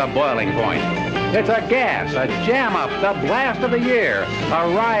blood to the boiling point. It's a gas, a jam-up, the blast of the year,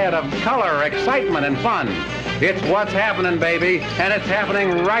 a riot of color, excitement, and fun. It's what's happening, baby, and it's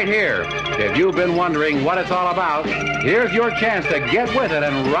happening right here. If you've been wondering what it's all about, here's your chance to get with it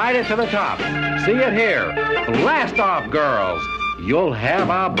and ride it to the top. See it here. Blast-Off Girls. You'll have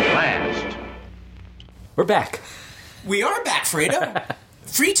a blast. We're back. We are back, Fredo.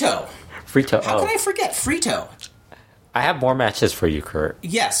 Frito. How can I forget Frito? I have more matches for you, Kurt.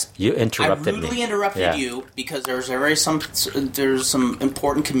 Yes. You interrupted me. I rudely interrupted you because there's some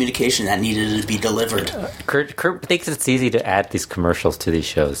important communication that needed to be delivered. Kurt thinks it's easy to add these commercials to these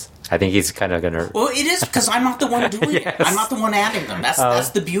shows. I think he's kind of going to... Well, it is because I'm not the one doing Yes. it. I'm not the one adding them. That's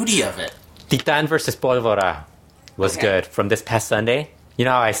the beauty of it. Titan versus Pólvora was good from this past Sunday. You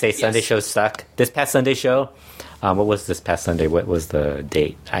know how I say Sunday shows suck? This past Sunday show, what was this past Sunday? What was the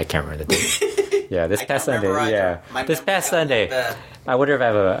date? I can't remember the date. Yeah, this past Sunday. Yeah, this past Sunday. I wonder if I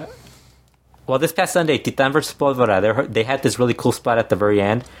have a... Well, this past Sunday, Titan versus Pólvora, they had this really cool spot at the very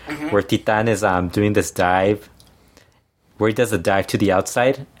end where Titan is doing this dive, where he does a dive to the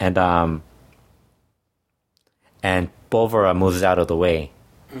outside, and Pólvora moves out of the way.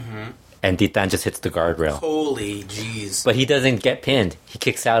 And Titan just hits the guardrail. Holy jeez. But he doesn't get pinned. He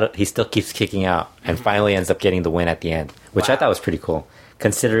kicks out. He still keeps kicking out and finally ends up getting the win at the end, which I thought was pretty cool,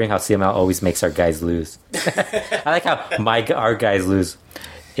 considering how CML always makes our guys lose. I like how our guys lose.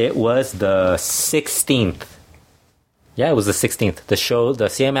 It was the 16th. Yeah, it was the 16th. The show, the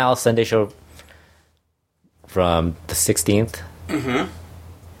CML Sunday show from the 16th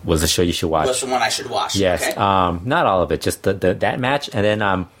was the show you should watch. Was the one I should watch. Yes. Okay. Not all of it, just that match. And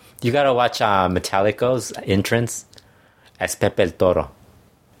then you gotta watch Metallico's entrance as Pepe el Toro.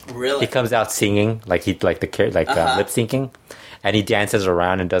 Really? He comes out singing lip syncing, and he dances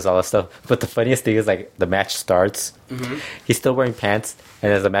around and does all this stuff. But the funniest thing is, like, the match starts, he's still wearing pants,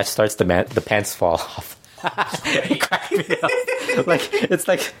 and as the match starts, the pants fall off. It cracked me up. It's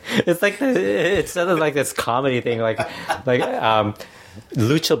sort of like this comedy thing, like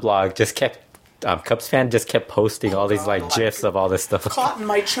Lucha Blog just kept. Cubs fan just kept posting all these GIFs of all this stuff. Caught in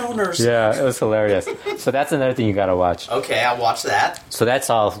my choners. Yeah, it was hilarious. So that's another thing you gotta watch. Okay, I'll watch that. So that's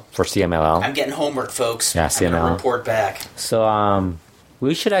all for CMLL. I'm getting homework, folks. Yeah, I'm gonna CMLL. report back. So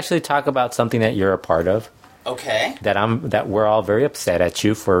we should actually talk about something that you're a part of. Okay. That we're all very upset at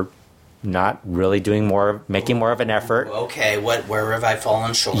you for not really making more of an effort. Okay, where have I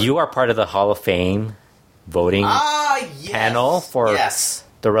fallen short? You are part of the Hall of Fame voting panel for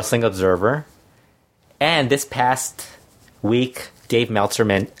the Wrestling Observer. And this past week, Dave Meltzer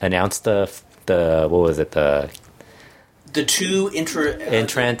announced the what was it, the two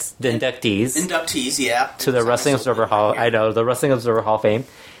inductees. Inductees, yeah. To the Wrestling Observer Hall. I know, the Wrestling Observer Hall of Fame.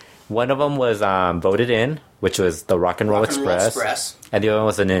 One of them was voted in, which was the Rock and Roll Express. And the other one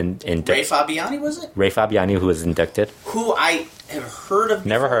was Ray Fabiani, was it? Ray Fabiani, who was inducted. Who I have heard of before,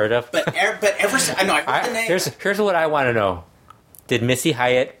 never heard of. But ever since... I know, I heard the name. Here's what I want to know. Did Missy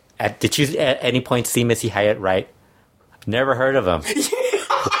Hyatt... Did you at any point see Missy Hyatt right? Never heard of him.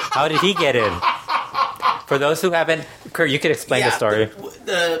 How did he get in? For those who haven't... Kurt, you could explain the story.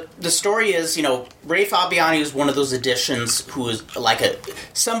 The story is, Ray Fabiani is one of those additions who is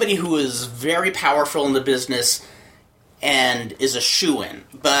somebody who is very powerful in the business and is a shoo-in.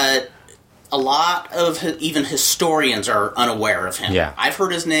 But a lot of even historians are unaware of him. Yeah. I've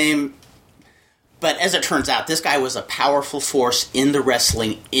heard his name... But as it turns out, this guy was a powerful force in the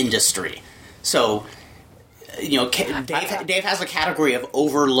wrestling industry. So, Dave has a category of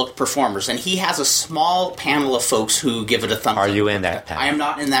overlooked performers, and he has a small panel of folks who give it a thumbs up. Are you in that panel? I am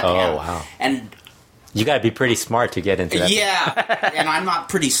not in that panel. Oh, wow. And you got to be pretty smart to get into that. Yeah, and I'm not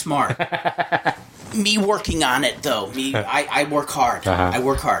pretty smart. Me working on it, though. I work hard. I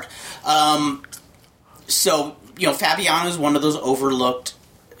work hard. So, Fabiano is one of those overlooked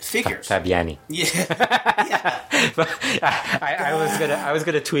figures. Fabiani. Yeah. I was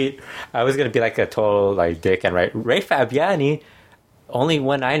gonna tweet. I was gonna be like a total dick and write Ray Fabiani. Only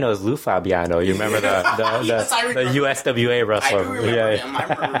one I know is Lou Fabiano. You remember the yes, I remember. the USWA wrestler? I do remember him. I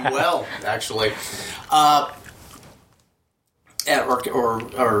remember him well, actually.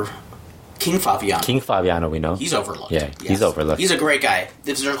 Or King Fabiano. King Fabiano, we know. He's overlooked. Yeah, he's overlooked. He's a great guy.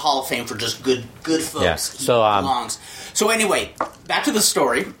 There's a Hall of Fame for just good folks. Yeah. So, belongs. So anyway, back to the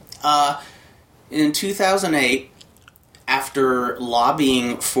story. In 2008, after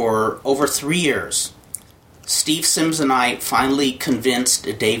lobbying for over 3 years, Steve Sims and I finally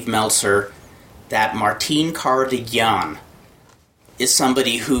convinced Dave Meltzer that Martin Cardigan is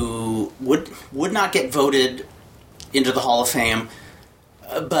somebody who would not get voted into the Hall of Fame,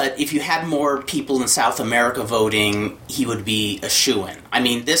 but if you had more people in South America voting, he would be a shoo-in. I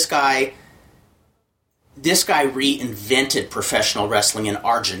mean, this guy reinvented professional wrestling in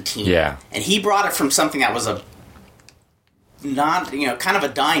Argentina. Yeah. And he brought it from something that was kind of a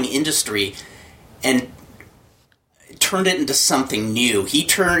dying industry, and turned it into something new. He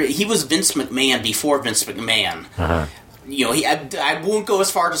was Vince McMahon before Vince McMahon. Uh-huh. I won't go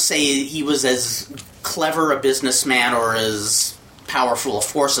as far to say he was as clever a businessman or as powerful a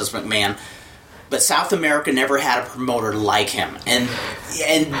force as McMahon, but South America never had a promoter like him, and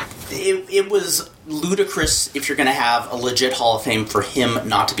it was ludicrous if you're going to have a legit Hall of Fame for him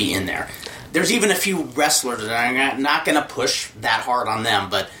not to be in there. There's even a few wrestlers, and I'm not going to push that hard on them,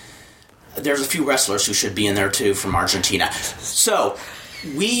 but there's a few wrestlers who should be in there too from Argentina. So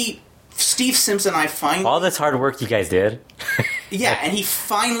Steve Sims and I finally... All this hard work you guys did. Yeah, and he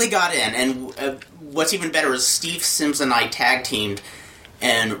finally got in. And what's even better is Steve Sims and I tag teamed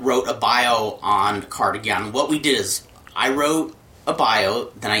and wrote a bio on Cardigan. What we did is I wrote a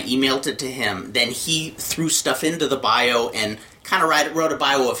bio, then I emailed it to him. Then he threw stuff into the bio and kind of wrote a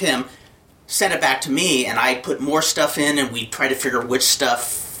bio of him, sent it back to me, and I put more stuff in, and we tried to figure which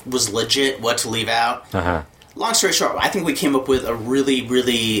stuff was legit, what to leave out. Uh-huh. Long story short, I think we came up with a really,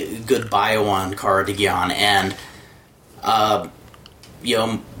 really good bio on Cardigan, and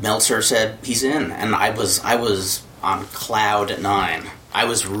Meltzer said he's in, and I was on cloud 9. I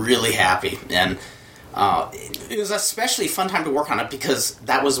was really happy, and it was especially a fun time to work on it because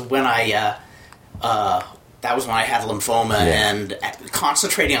that was when I had lymphoma, and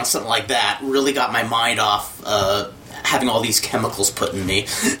concentrating on something like that really got my mind off having all these chemicals put in me.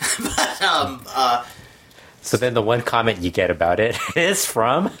 But so then the one comment you get about it is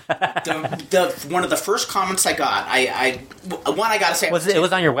from one of the first comments I got. I gotta say, it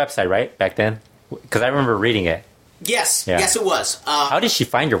was on your website, right, back then? Because I remember reading it. Yes, Yeah. yes, it was. How did she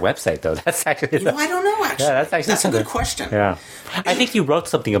find your website, though? That's actually... I don't know, actually. Yeah, that's a good question. Yeah. I think you wrote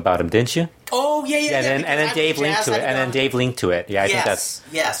something about him, didn't you? Oh, yeah. And then Dave linked to it. And then Dave linked to it. Yeah, I think that's...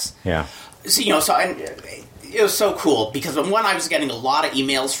 Yes. Yeah. So, it was so cool, because one, I was getting a lot of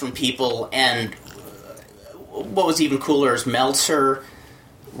emails from people, and what was even cooler is Meltzer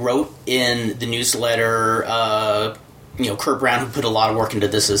wrote in the newsletter, Kurt Brown, who put a lot of work into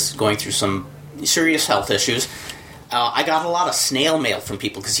this, is going through some serious health issues. I got a lot of snail mail from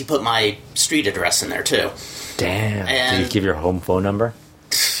people because he put my street address in there too. Damn. And did you give your home phone number?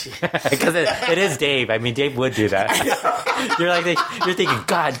 Because it is Dave. I mean, Dave would do that. You're thinking,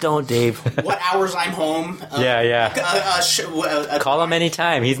 God, don't, Dave. What hours I'm home? Call him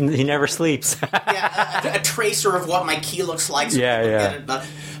anytime. He never sleeps. A tracer of what my key looks like. So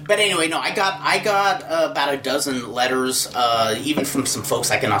But anyway, no, I got about a dozen letters, even from some folks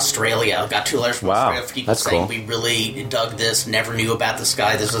like in Australia. I got 2 letters from Australia, people saying, we really dug this, never knew about this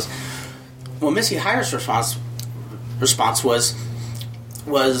guy. Well, Missy Hire's response was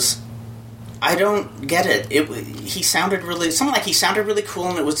I don't get it. He sounded really cool,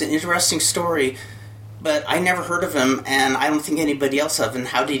 and it was an interesting story, but I never heard of him, and I don't think anybody else have. And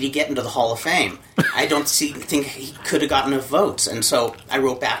how did he get into the Hall of Fame? I don't think he could have gotten enough votes. And so I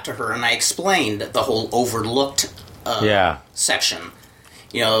wrote back to her, and I explained the whole overlooked section.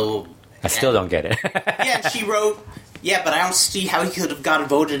 I still don't get it. And she wrote, but I don't see how he could have gotten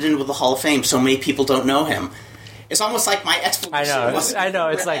voted into the Hall of Fame. So many people don't know him. It's almost like my explanation. I know.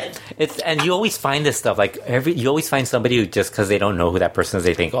 It's like and you always find this stuff. You always find somebody who, just because they don't know who that person is,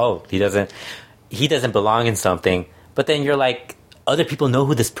 they think, oh, he doesn't belong in something. But then you're like, other people know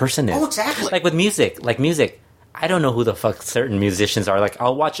who this person is. Oh, exactly. Like with music. I don't know who the fuck certain musicians are. Like,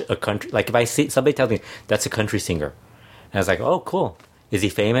 I'll watch a country. Like, if I see somebody tells me that's a country singer, and I was like, oh, cool. Is he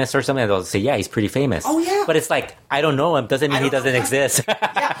famous or something? And they'll say, yeah, he's pretty famous. Oh, yeah. But it's like, I don't know him. Doesn't mean he doesn't exist.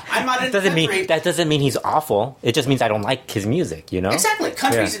 Yeah, I'm not in country. That doesn't mean he's awful. It just means I don't like his music, you know? Exactly.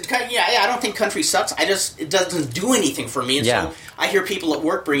 I don't think country sucks. It doesn't do anything for me. And so I hear people at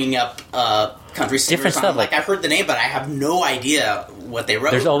work bringing up country singers. Different stuff. Like, I've heard the name, but I have no idea what they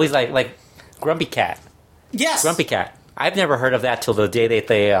wrote. There's always like Grumpy Cat. Yes. Grumpy Cat. I've never heard of that till the day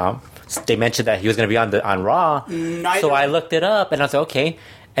they mentioned that he was going to be on Raw. So I looked it up, and I was like, okay.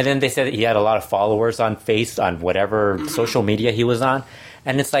 And then they said that he had a lot of followers on whatever social media he was on.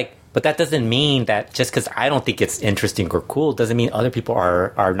 And it's like, but that doesn't mean that just because I don't think it's interesting or cool doesn't mean other people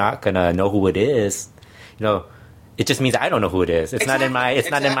are not going to know who it is. It just means I don't know who it is. It's not in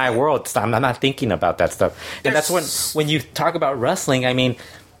my world. So I'm not thinking about that stuff. And that's when you talk about wrestling, I mean,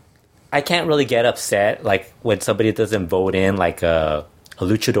 I can't really get upset like when somebody doesn't vote in like a a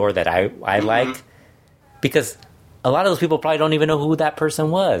luchador that I like, because a lot of those people probably don't even know who that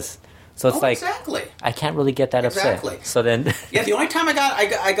person was. So it's exactly. I can't really get that upset. So then, yeah, the only time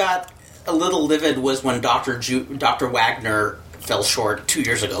I got a little livid was when Dr. Wagner fell short 2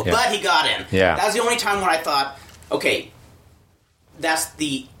 years ago, but he got in. Yeah, that was the only time when I thought, okay, that's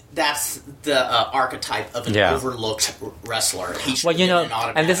the archetype of an overlooked wrestler. Well, you know,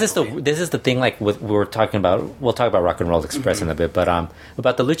 and this is the thing. Like we're talking about, we'll talk about Rock and Roll Express in a bit, but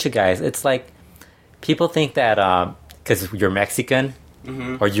about the lucha guys, it's like people think that because you're Mexican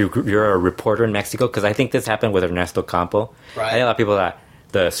or you're a reporter in Mexico. Because I think this happened with Ernesto Campo. Right. I think a lot of people that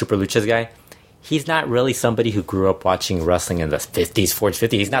the Super Luchas guy, he's not really somebody who grew up watching wrestling in the 50s, 40s,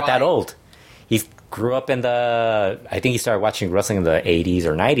 50s. He's not that old. He grew up in I think he started watching wrestling in the 80s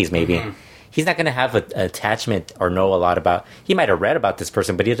or 90s maybe. He's not going to have an attachment or know a lot about... He might have read about this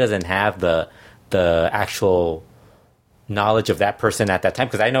person, but he doesn't have the actual knowledge of that person at that time.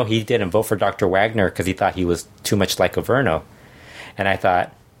 Because I know he didn't vote for Dr. Wagner because he thought he was too much like Averno. And I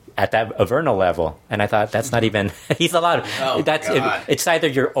thought... At that Averno level, and I thought that's not even. He's a lot of. Oh, that's it's either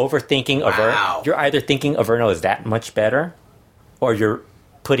you're overthinking Averno. You're either thinking Averno is that much better, or you're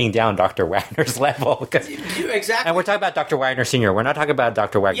putting down Dr. Wagner's level. Exactly. And we're talking about Dr. Wagner Sr. We're not talking about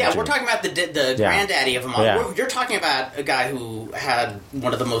Dr. Wagner. Yeah, Jr. we're talking about the granddaddy of them all. Yeah. You're talking about a guy who had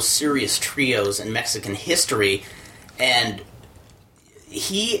one of the most serious trios in Mexican history, and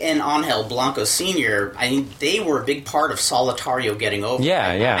he and Angel Blanco Sr., I mean, they were a big part of Solitario getting over.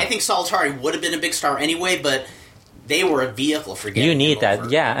 Yeah. I think Solitario would have been a big star anyway, but they were a vehicle for getting You need that, over.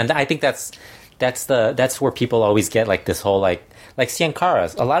 yeah, and I think that's where people always get like this whole like Cien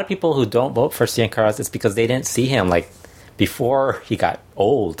Caras. A lot of people who don't vote for Cien Caras, it's because they didn't see him like before he got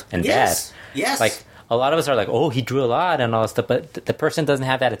old and bad. Yes. Like a lot of us are like, oh, he drew a lot and all this stuff, but the person doesn't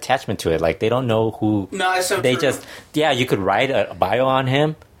have that attachment to it. Like they don't know who. No, it's so they true. just you could write a bio on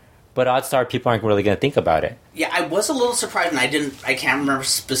him, but odds are people aren't really going to think about it. Yeah, I was a little surprised, and I can't remember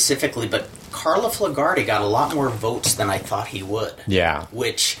specifically, but Carlo Flagardi got a lot more votes than I thought he would. Yeah.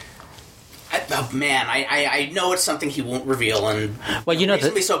 Which, I know it's something he won't reveal, and well, you know,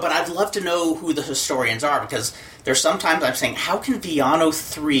 reasonably so, but I'd love to know who the historians are, because there's sometimes I'm saying, how can Villano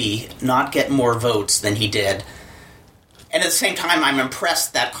 3 not get more votes than he did? And at the same time, I'm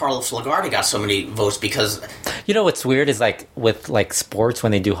impressed that Carlo Flagardi got so many votes, because... You know what's weird is, like, with, like, sports,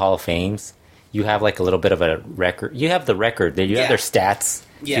 when they do Hall of Fames, you have, like, a little bit of a record. You have the record. You have their stats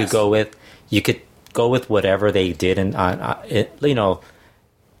you go with. You could go with whatever they did, you know,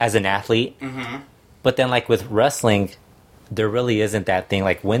 as an athlete. Mm-hmm. But then, like, with wrestling, there really isn't that thing.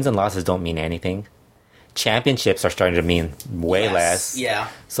 Like, wins and losses don't mean anything. Championships are starting to mean way less. Yeah.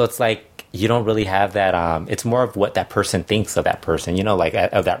 So it's like, you don't really have that. It's more of what that person thinks of that person, you know, like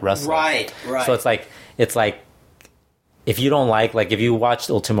of that wrestler. Right. So it's like if you don't like if you watched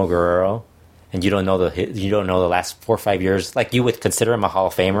Ultimo Guerrero and you don't know the last 4 or 5 years, like you would consider him a Hall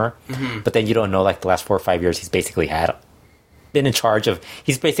of Famer, but then you don't know like the last 4 or 5 years he's basically been in charge of.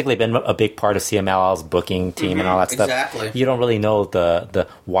 He's basically been a big part of CMLL's booking team and all that stuff. Exactly. You don't really know the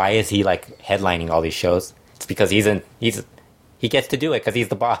why is he like headlining all these shows. It's because he gets to do it because he's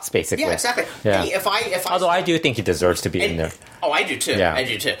the boss, basically. Yeah, exactly. Yeah. Hey, Although I do think he deserves to be in there. Oh, I do too. Yeah. I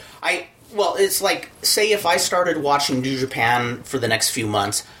do too. Well, it's like, say if I started watching New Japan for the next few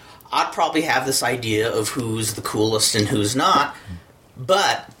months, I'd probably have this idea of who's the coolest and who's not.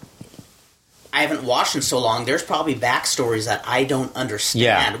 But I haven't watched in so long. There's probably backstories that I don't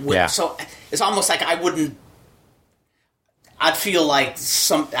understand. Yeah. So it's almost like I'd feel like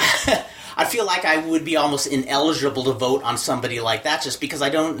I feel like I would be almost ineligible to vote on somebody like that just because I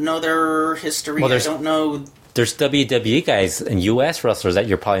don't know their history. Well, I don't know. There's WWE guys and U.S. wrestlers that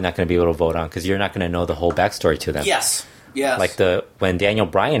you're probably not going to be able to vote on because you're not going to know the whole backstory to them. Yes. Like when Daniel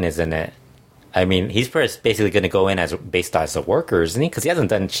Bryan is in it, I mean, he's basically going to go in based as a worker, isn't he? Because he hasn't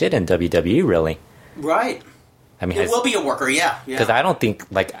done shit in WWE, really. Right. I mean, it will be a worker, yeah. Because I don't think,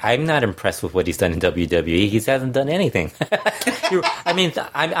 I'm not impressed with what he's done in WWE. He hasn't done anything. I mean,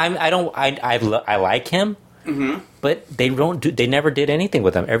 I like him, but they never did anything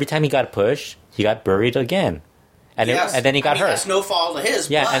with him. Every time he got pushed, he got buried again, and then he got hurt. That's no fault of his.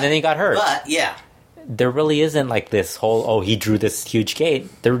 Yeah, and then he got hurt. But yeah, there really isn't like this whole he drew this huge gate.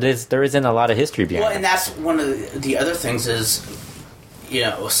 There isn't a lot of history behind it. Well, and that's one of the other things is, you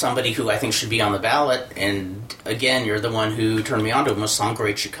know, somebody who I think should be on the ballot, and again, you're the one who turned me on to him, was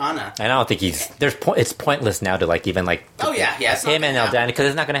Sangre Chicana. And I don't think it's pointless now to him and El Dandy, because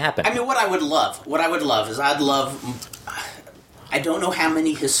it's not going to happen. I mean, what I would love is I don't know how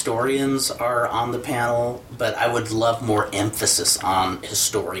many historians are on the panel, but I would love more emphasis on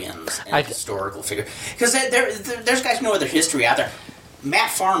historians and historical figures. Because there's guys who know their history out there.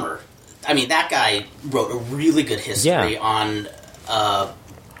 Matt Farmer, I mean, that guy wrote a really good history on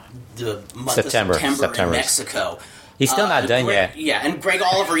the month of September in Mexico. He's still not done yet. Yeah, and Greg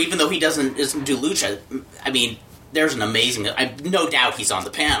Oliver, even though he doesn't do lucha, I mean, there's an amazing... no doubt he's on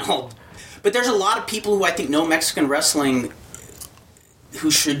the panel. But there's a lot of people who I think know Mexican wrestling who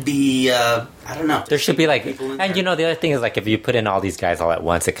should be, I don't know. There should be like... And you know, the other thing is like if you put in all these guys all at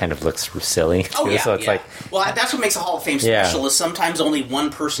once, it kind of looks silly. Oh, yeah. So it's like... Well, that's what makes a Hall of Fame special is sometimes only one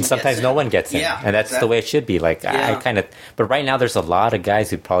person sometimes gets no in. one gets in. And that's the way it should be. Like, I kind of... But right now there's a lot of guys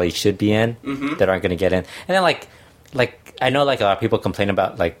who probably should be in that aren't going to get in. And then like, I know like a lot of people complain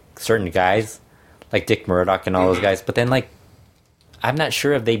about like certain guys, like Dick Murdoch and all those guys, but then like, I'm not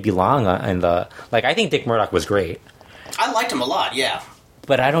sure if they belong in the... Like, I think Dick Murdoch was great. I liked him a lot, yeah.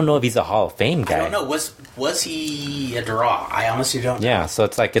 But I don't know if he's a Hall of Fame guy. I don't know. Was he a draw? I honestly don't know. Yeah, so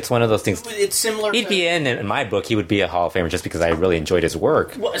it's like, it's one of those things. It's similar He'd be in my book, he would be a Hall of Famer just because I really enjoyed his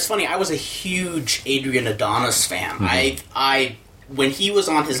work. Well, it's funny. I was a huge Adrian Adonis fan. I when he was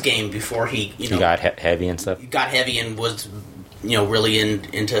on his game before he he got heavy and stuff. Got heavy and was really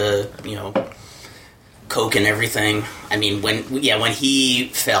into coke and everything. I mean, when he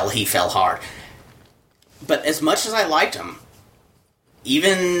fell hard. But as much as I liked him,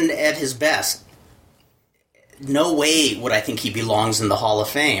 even at his best, no way would I think he belongs in the Hall of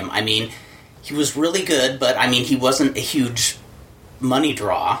Fame. I mean, he was really good, but I mean, he wasn't a huge money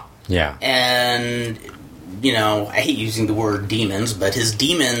draw. Yeah. And, I hate using the word demons, but his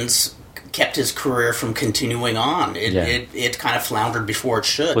demons kept his career from continuing on. It kind of floundered before it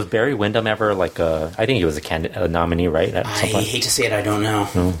should. Was Barry Windham ever like I think he was a nominee, right? At some point? Hate to say it, I don't know.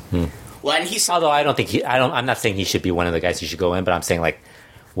 Mm-hmm. Well, and he's... Although I don't think I'm not saying he should be one of the guys who should go in, but I'm saying like,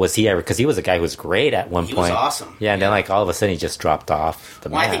 was he ever? Because he was a guy who was great at one point. He was awesome. Yeah, and then like all of a sudden he just dropped off the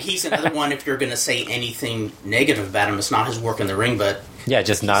map. I think he's another one. If you're going to say anything negative about him, it's not his work in the ring, but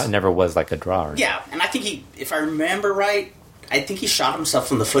never was like a draw. Yeah, and I think if I remember right, I think he shot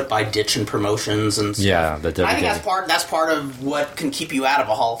himself in the foot by ditching promotions and stuff. Yeah, I think that's part of what can keep you out of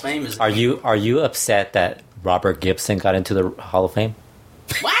a Hall of Fame. Are you upset that Robert Gibson got into the Hall of Fame?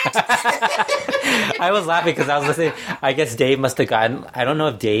 What? I was laughing because I was listening. I guess Dave must have gotten. I don't know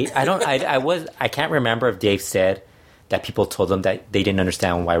if Dave. I can't remember if Dave said that people told him that they didn't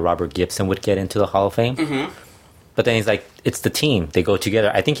understand why Robert Gibson would get into the Hall of Fame. Mm-hmm. But then he's like, it's the team. They go together.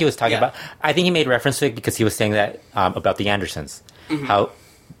 I think he was talking about... I think he made reference to it because he was saying that about the Andersons. Mm-hmm. How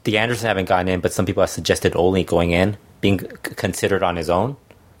the Andersons haven't gotten in, but some people have suggested only going in, being considered on his own.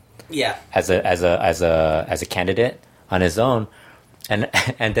 Yeah. As a candidate on his own. And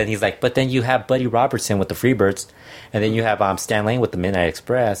then he's like, but then you have Buddy Robertson with the Freebirds, and then you have Stan Lane with the Midnight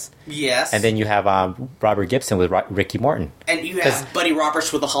Express. Yes. And then you have Robert Gibson with Ricky Morton. And you have Buddy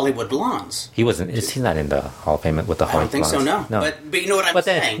Roberts with the Hollywood Blondes. He's not in the Hall of Fame with the Hollywood Blondes. I don't think so, no. But you know what I'm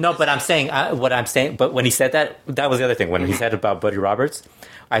saying? No, but I'm saying, what I'm saying, but when he said that was the other thing. When he said about Buddy Roberts,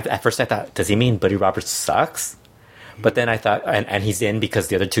 at first I thought, does he mean Buddy Roberts sucks? But then I thought, and he's in because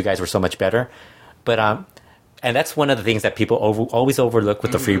the other two guys were so much better. But, and that's one of the things that people always overlook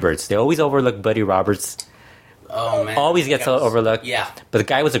with the Freebirds. They always overlook Buddy Roberts. Oh, man. Always gets overlooked. Yeah. But the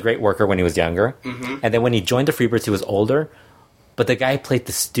guy was a great worker when he was younger. Mm-hmm. And then when he joined the Freebirds, he was older. But the guy played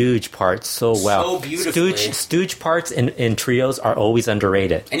the stooge part so well. So beautifully. Stooge parts in trios are always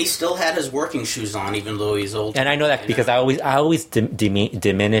underrated. And he still had his working shoes on, even though he's old. And I know that because I always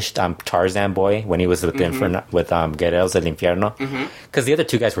diminished Tarzan Boy when he was with Guerreros del Infierno. Because the other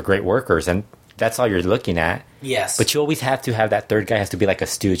two guys were great workers, and that's all you're looking at. Yes. But you always have to have that third guy has to be like a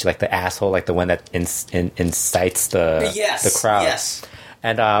stooge, like the asshole, like the one that incites the crowd. Yes.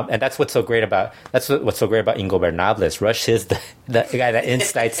 And that's what's so great about Ingo Bernables. Rush is the guy that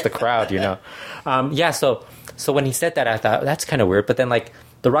incites the crowd, So when he said that, I thought that's kind of weird. But then like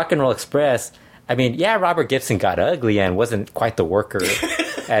the Rock and Roll Express, I mean, yeah, Robert Gibson got ugly and wasn't quite the worker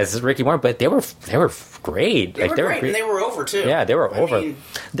as Ricky Morton, but they were great. They were great, and they were over too. Yeah, they were over.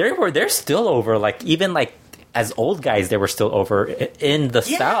 They're still over. Like even like as old guys, they were still over in the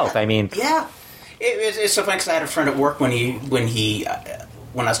South. I mean, yeah. It's so funny because I had a friend at work when I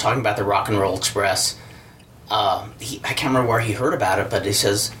was talking about the Rock and Roll Express. I can't remember where he heard about it, but he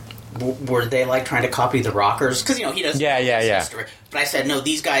says, "Were they like trying to copy the Rockers?" Because he does. Yeah. But I said, no.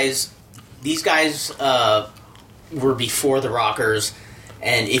 These guys were before the Rockers,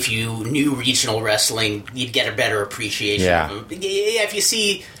 and if you knew regional wrestling, you'd get a better appreciation of them. Yeah, if you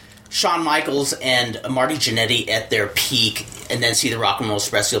see Shawn Michaels and Marty Jannetty at their peak, and then see the Rock and Roll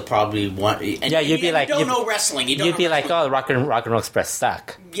Express, you'll probably want. And, you'd be like, you don't know wrestling. You'd be like, oh, Rock and Roll Express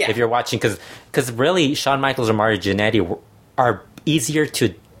suck. Yeah. If you're watching, because really, Shawn Michaels or Marty Jannetty are easier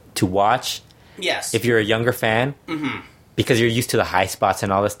to watch. Yes. If you're a younger fan. Mm-hmm. because you're used to the high spots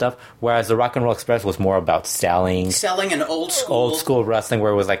and all this stuff. Whereas the Rock and Roll Express was more about selling an old school wrestling,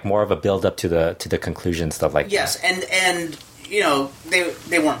 where it was like more of a build up to the conclusion, stuff like that. Yes, and you know,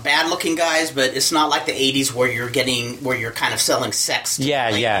 they weren't bad looking guys, but it's not like the 80s where you're kind of selling sex to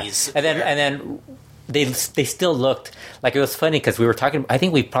ladies. And then they still looked like, it was funny because we were talking. I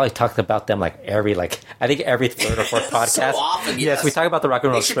think we probably talked about them every third or fourth podcast. So often, yes, we talk about the Rock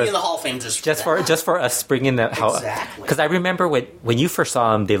and Roll Express. They should Express be in the Hall of Fame just for us bringing them. Exactly. Because I remember when you first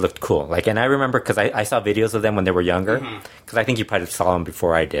saw them, they looked cool. And I remember because I saw videos of them when they were younger. Because I think you probably saw them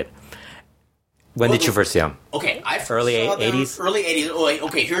before I did. When did you first see them? Okay, I first early saw them 80s. Early 80s. Oh, wait,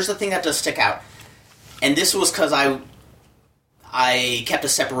 okay, here's the thing that does stick out, and this was because I kept a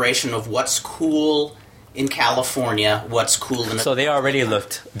separation of what's cool in California, what's cool in. So they already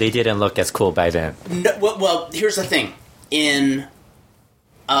looked. They didn't look as cool by then. No, well, here's the thing.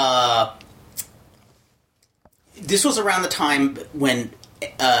 This was around the time when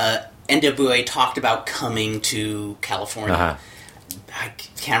NWA talked about coming to California. Uh-huh. I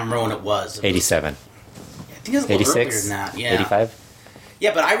can't remember when it was. 87. I think it was a little 86? earlier than that. Yeah. 85?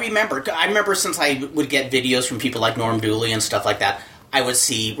 Yeah, but I remember since I would get videos from people like Norm Dooley and stuff like that, I would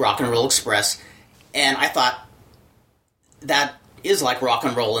see Rock and Roll Express, and I thought, that is like rock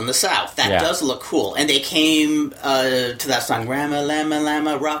and roll in the South. That does look cool. And they came to that song, Rama, Lama,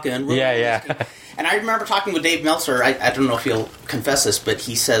 Lama, Rock and Roll. Yeah. And I remember talking with Dave Meltzer, I don't know if he'll confess this, but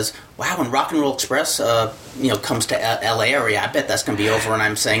he says, wow, when Rock and Roll Express comes to LA area, I bet that's going to be over. And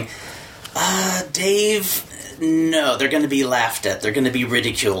I'm saying, Dave, no, they're going to be laughed at. They're going to be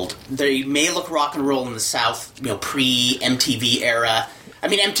ridiculed. They may look rock and roll in the South, pre-MTV era. I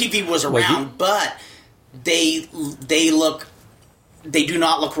mean, MTV was around, but they do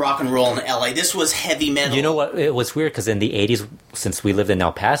not look rock and roll in LA. This was heavy metal. You know what? It was weird because in the 80s, since we lived in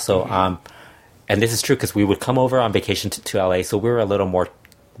El Paso, and this is true because we would come over on vacation to LA, so we were a little more,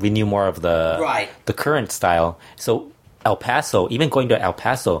 we knew more of the current style. So El Paso, even going to El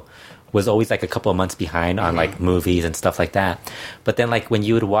Paso, was always like a couple of months behind on like movies and stuff like that. But then like when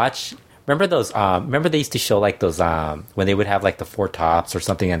you would watch, remember those, remember they used to show like those, when they would have like the Four Tops or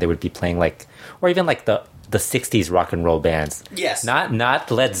something and they would be playing like, or even like the 60s rock and roll bands. Yes. Not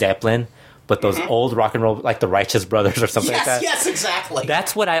Led Zeppelin, but those old rock and roll, like the Righteous Brothers or something like that. Yes, exactly.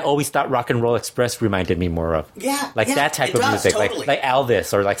 That's what I always thought Rock and Roll Express reminded me more of. Yeah. Like that type of music. Totally. Like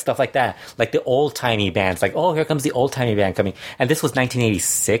Elvis or like stuff like that. Like the old-timey bands. Like, oh, here comes the old-timey band coming. And this was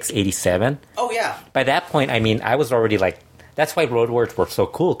 1986, 87. Oh, yeah. By that point, I mean, I was already like, that's why Road Warriors were so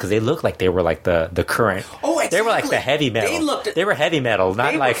cool, because they looked like they were like the current. Oh, exactly. They were like the heavy metal. They were heavy metal,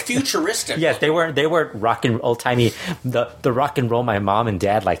 not like futuristic. Yes, they were rock and old timey. The rock and roll my mom and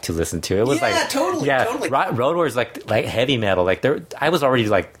dad liked to listen to. It was totally. Road Warriors like heavy metal. Like I was already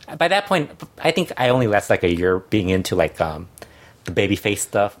like, by that point. I think I only lasted like a year being into like the Babyface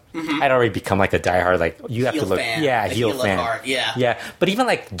stuff. I'd already become like a diehard. Like you have heel to look, fan. heel fan, heart, yeah. But even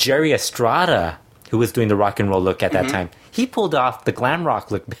like Jerry Estrada, who was doing the rock and roll look at that time, he pulled off the glam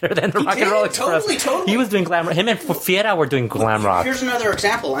rock look better than the Rock and Roll Express. Totally. He was doing glam rock. Him and Fiera were doing glam rock. Here's another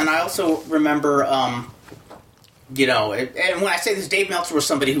example, and I also remember, and when I say this, Dave Meltzer was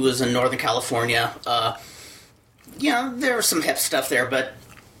somebody who was in Northern California. There was some hip stuff there, but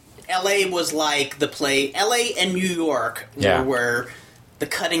LA was like LA and New York were where the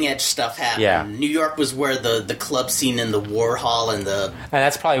cutting edge stuff happened. Yeah. New York was where the club scene and the Warhol and the... And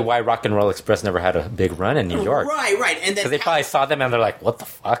that's probably why Rock and Roll Express never had a big run in New York. Right. And then because they probably saw them and they're like, what the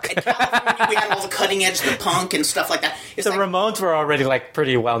fuck? In California, we had all the cutting edge, the punk and stuff like that. The Ramones were already like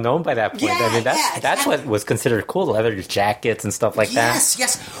pretty well known by that point. Yeah, I mean, that's what was considered cool, leather jackets and stuff like that.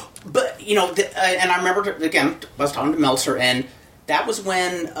 Yes. But, and I remember, again, I was talking to Meltzer, and that was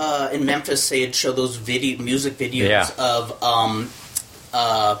when in Memphis they'd show those music videos of...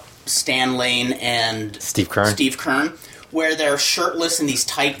 Stan Lane and Steve Kern, where they're shirtless in these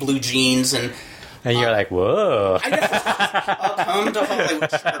tight blue jeans, and you're like, whoa! I know. I'll come to Hollywood,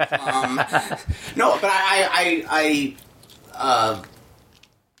 sure. No, but I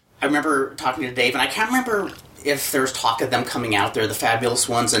remember talking to Dave, and I can't remember if there's talk of them coming out there, the Fabulous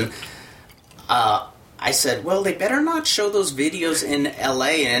Ones, and I said, well, they better not show those videos in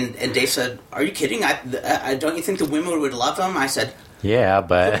L.A., and Dave said, are you kidding? Don't you think the women would love them? I said, yeah,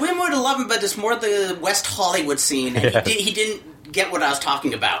 but... The women would love him, but it's more the West Hollywood scene, and he didn't get what I was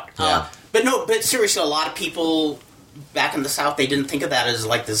talking about. Yeah. But seriously, a lot of people back in the South, they didn't think of that as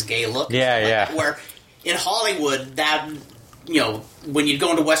like this gay look. Yeah. Where in Hollywood, that when you'd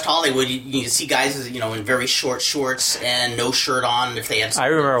go into West Hollywood, you see guys, in very short shorts and no shirt on if they had... I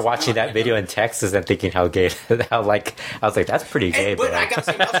remember watching that video in Texas and thinking how gay, I was like, that's pretty gay. But I gotta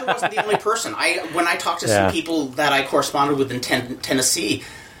say, Meltzer wasn't the only person. When I talked to some people that I corresponded with in Tennessee,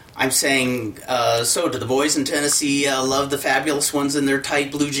 I'm saying, so do the boys in Tennessee love the fabulous ones in their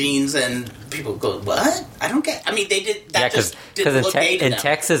tight blue jeans? And people go, what? I don't get... I mean, they did... That just didn't look gay to them. In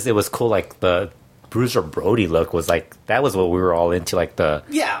Texas, it was cool, like, the Bruiser Brody look was like... That was what we were all into, like, the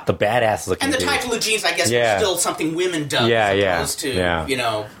badass looking And the tight blue jeans, I guess, were still something women dug as opposed to,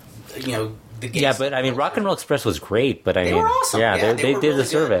 the gays. Yeah, but, I mean, Rock and Roll Express was great, but, I mean... They were awesome. Yeah, they did really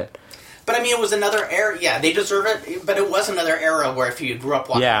deserve it. But I mean, it was another era. Yeah, they deserve it. But it was another era where if you grew up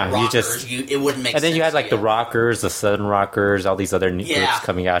watching rockers, it wouldn't make sense. And then you had like the Rockers, the Southern Rockers, all these other new groups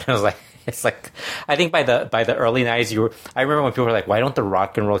coming out. And it's like, I think by the early 90s, I remember when people were like, why don't the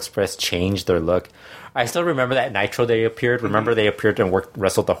Rock and Roll Express change their look? I still remember that Nitro they appeared. Remember they appeared and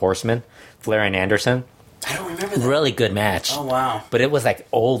wrestled the Horsemen, Flair and Anderson. I don't remember that. Really good match. Oh wow! But it was like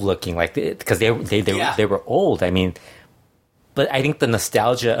old looking, like because they were old. I mean. But I think the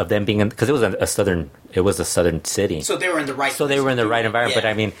nostalgia of them being in, because it was a southern city, so they were in the right. So they were in the right environment. Yeah. But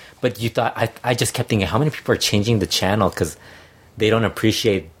I mean, you thought I just kept thinking, how many people are changing the channel because they don't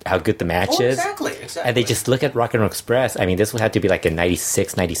appreciate how good the match is? Exactly. And they just look at Rock and Roll Express. I mean, this would have to be like in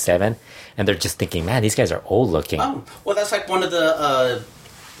 96, 97, and they're just thinking, man, these guys are old looking. Oh, well, that's like one of the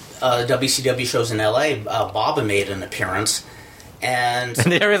WCW shows in LA. Baba made an appearance. And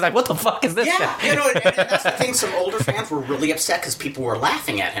they were like, what the fuck is this? Yeah, and that's the thing. Some older fans were really upset because people were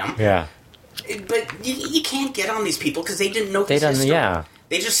laughing at him. Yeah. But you can't get on these people because they didn't know his history. Yeah.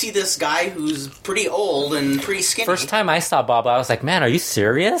 They just see this guy who's pretty old and pretty skinny. First time I saw Bob, I was like, man, are you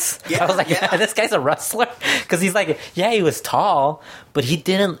serious? Yeah, I was like, this guy's a wrestler? Because he's like, he was tall, but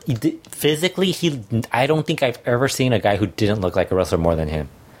physically, I don't think I've ever seen a guy who didn't look like a wrestler more than him.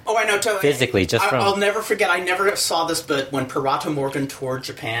 Oh, I know. Physically, I'll never forget. I never saw this, but when Pirato Morgan toured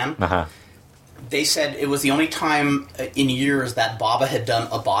Japan, they said it was the only time in years that Baba had done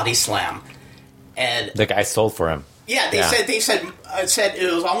a body slam, and the guy sold for him. Yeah, they said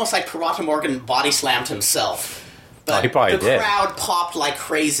it was almost like Pirato Morgan body slammed himself, but he probably did. The crowd popped like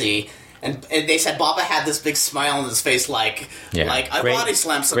crazy. And they said Baba had this big smile on his face, like I body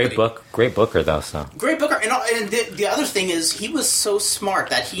slammed somebody. Great booker though. So great booker, and the other thing is he was so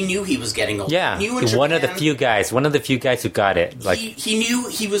smart that he knew he was getting old. Yeah, one of the few guys who got it. Like he knew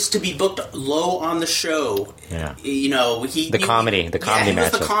he was to be booked low on the show. Yeah, the comedy he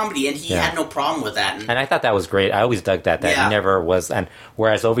matches. was the comedy, and he had no problem with that. And I thought that was great. I always dug that. He never was. And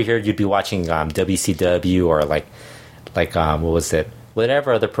whereas over here you'd be watching WCW or like what was it?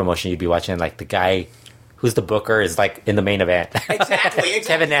 Whatever other promotion you'd be watching, like the guy who's the booker is like in the main event. Exactly.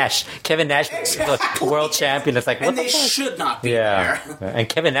 Kevin Nash, the world champion. It's like, and they should not be there. And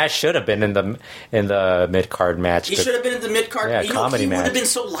Kevin Nash should have been in the mid card match. He should have been in the mid card. Comedy match. He would have been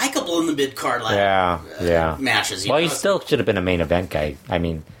so likable in the mid card. Matches. Well, he still should have been a main event guy. I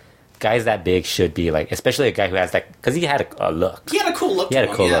mean, guys that big should be like, especially a guy who has that, because he had a look. He had a cool look.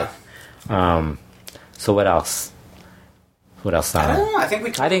 Look. So what else? What else? I don't know. I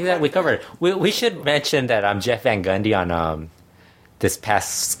think that we covered. We should mention that Jeff Van Gundy on this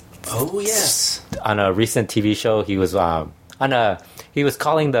past on a recent TV show he was he was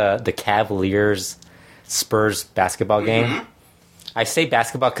calling the Cavaliers Spurs basketball game. I say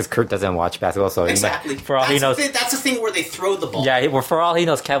basketball because Kurt doesn't watch basketball, so exactly. For all he knows, that's the thing where they throw the ball. Yeah, well, for all he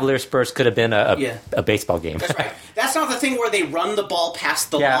knows, Cavaliers Spurs could have been a baseball game. That's right. That's not the thing where they run the ball past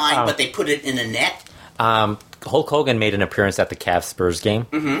the line, but they put it in a net. Hulk Hogan made an appearance at the Cavs Spurs game.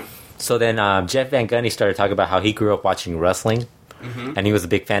 Mm-hmm. So then Jeff Van Gundy started talking about how he grew up watching wrestling, and he was a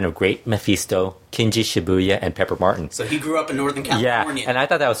big fan of Great Mephisto, Kenji Shibuya, and Pepper Martin. So he grew up in Northern California. Yeah, and I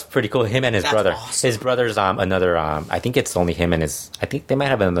thought that was pretty cool. Him and his brother. Awesome. His brother's another. I think it's only him and his. I think they might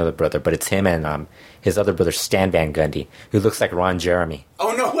have another brother, but it's him and his other brother Stan Van Gundy, who looks like Ron Jeremy.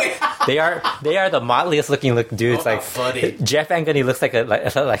 Oh no way! They are the motliest looking dudes. Oh, funny. Jeff Van Gundy looks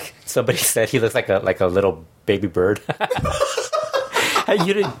like somebody said he looks like a little baby bird.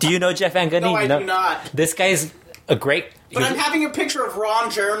 Do you know Jeff Van Gundy? No, I do not. This guy's a great. But I'm having a picture of Ron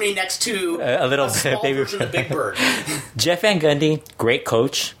Jeremy next to a little small baby version of Big Bird. Jeff Van Gundy, great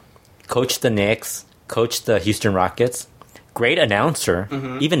coach, coached the Knicks, coached the Houston Rockets, great announcer,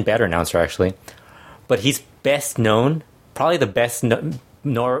 even better announcer actually. But he's best known, probably the best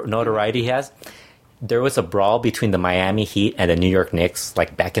notoriety he has. There was a brawl between the Miami Heat and the New York Knicks,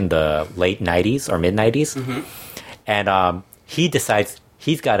 like back in the late 90s or mid 90s. And he decides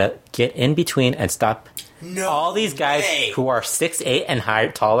he's got to get in between and stop all these guys who are 6'8"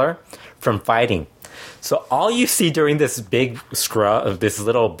 and taller from fighting. So all you see during this big this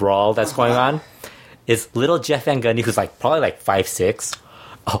little brawl that's going on, is little Jeff Van Gundy, who's like probably like 5'6",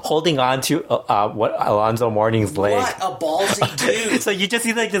 holding on to what Alonzo Mourning's leg. What a ballsy dude! So you just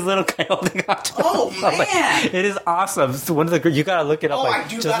see like this little guy holding on to. Oh man, like, it is awesome. It's one of the you gotta look it up. Oh, like, I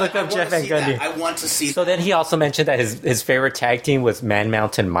do. Just look up Jeff Van Gundy. I want to see. So then he also mentioned that his favorite tag team was Man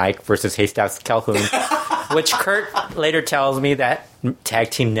Mountain Mike versus Haystacks Calhoun, which Kurt later tells me that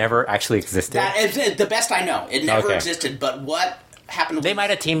tag team never actually existed. That is the best I know. It never existed. But what happened? They might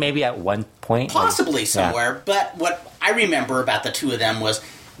have teamed maybe at one point, possibly somewhere. Yeah. But what I remember about the two of them was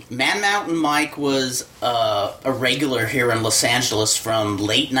Man Mountain Mike was a regular here in Los Angeles from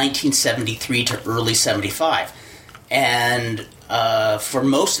late 1973 to early 75. And for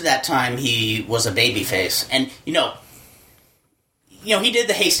most of that time, he was a babyface. And, you know, he did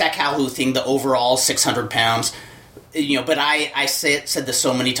the Haystack Calhoun thing, the overall 600 pounds. You know, but I said this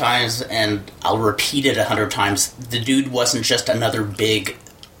so many times, and I'll repeat it 100 times. The dude wasn't just another big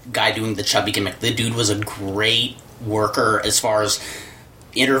guy doing the chubby gimmick. The dude was a great worker as far as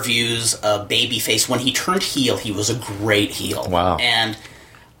interviews, babyface. When he turned heel, he was a great heel. Wow. And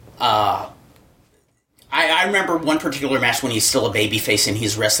I remember one particular match when he's still a babyface and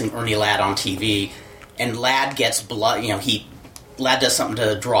he's wrestling Ernie Ladd on TV, and Ladd gets blood. You know, Ladd does something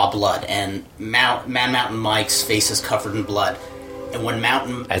to draw blood, and Man Mountain Mike's face is covered in blood. And when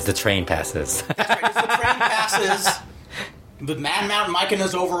as the train passes, as the train passes, but Man Mountain Mike in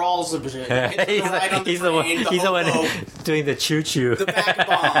his overalls, he's the one doing the choo choo, the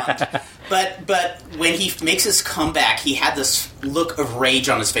vagabond. But when he makes his comeback, he had this look of rage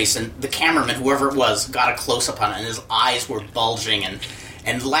on his face, and the cameraman, whoever it was, got a close up on it, and his eyes were bulging,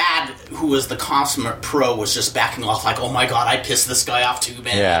 and Ladd, who was the consummate pro, was just backing off like, oh my god, I pissed this guy off too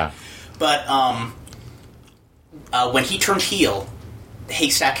bad. Yeah. But when he turned heel,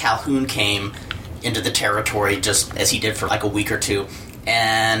 Haystack Calhoun came into the territory just as he did for like a week or two.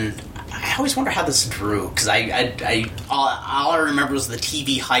 And I always wonder how this drew, because all I remember was the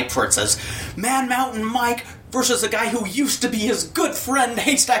TV hype where it says, Man Mountain Mike versus a guy who used to be his good friend,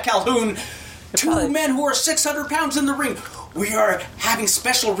 Haystack Calhoun. Two men who are 600 pounds in the ring. We are having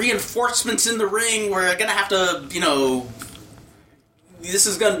special reinforcements in the ring. We're going to have to, this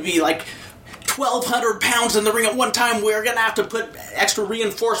is going to be like 1,200 pounds in the ring at one time. We're going to have to put extra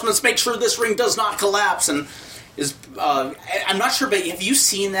reinforcements, make sure this ring does not collapse. And I'm not sure, but have you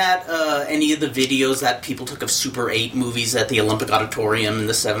seen that, any of the videos that people took of Super 8 movies at the Olympic Auditorium in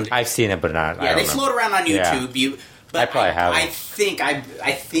the 70s? I've seen it, but not. Yeah, they float around on YouTube. Yeah. I probably have. I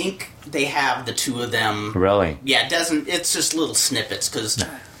think they have the two of them. Really? Yeah, it doesn't. It's just little snippets, because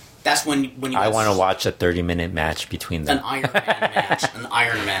that's when you. I want to watch a 30-minute match between them. An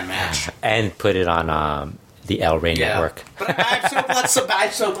Iron Man match, and put it on the El Rey Network. But I'm so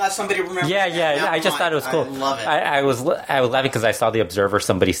glad somebody remembered. Yeah. I just thought it was cool. I love it. I was laughing because I saw the Observer.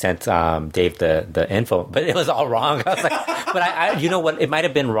 Somebody sent Dave the info, but it was all wrong. I was like, but I you know what? It might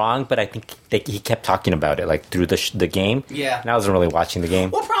have been wrong, but I think he kept talking about it like through the game. Yeah, and I wasn't really watching the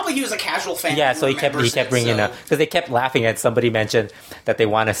game. Well, probably he was a casual fan. Yeah, so he kept bringing up, because they kept laughing at somebody mentioned that they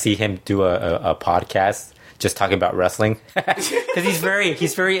want to see him do a podcast just talking about wrestling, because he's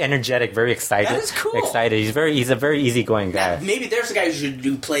very energetic, very excited. That is cool. Excited. He's a very easygoing guy. Maybe there's a guy who should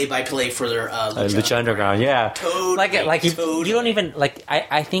do play-by-play for their Lucha Underground. Yeah, totally. You don't even like.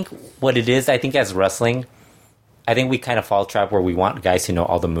 I think what it is. I think as wrestling, I think we kind of fall trap where we want guys who know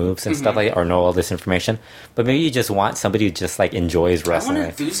all the moves and stuff like, or know all this information. But maybe you just want somebody who just like enjoys wrestling. I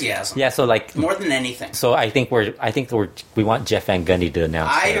want enthusiasm. Yeah, so like more than anything. So I think we want Jeff Van Gundy to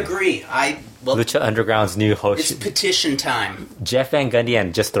announce. I agree. Lucha Underground's new host. It's petition time. Jeff Van Gundy,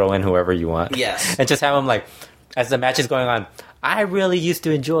 and just throw in whoever you want. Yes, and just have him like, as the match is going on, I really used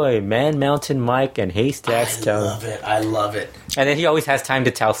to enjoy Man Mountain Mike and Haystacks. I love it. And then he always has time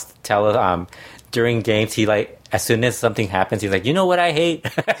to tell during games. He like, as soon as something happens, he's like, you know what I hate?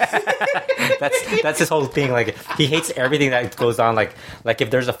 That's his whole thing. Like, he hates everything that goes on. Like if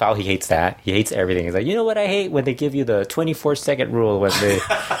there's a foul, he hates that. He hates everything. He's like, you know what I hate? When they give you the 24-second rule. When they,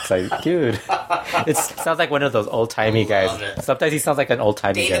 it's like, dude, it sounds like one of those old timey guys. Sometimes he sounds like an old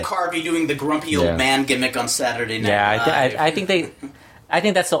timey guy. Dana Carvey doing the grumpy old man gimmick on Saturday Night. Yeah, I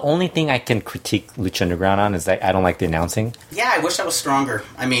think that's the only thing I can critique Lucha Underground on, is that I don't like the announcing. Yeah, I wish that was stronger.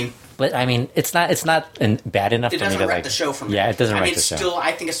 But it's not bad enough for me to like. It doesn't wreck the show for me. Yeah, it doesn't wreck the show.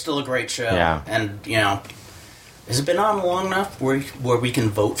 I think it's still a great show. Yeah, and has it been on long enough where we can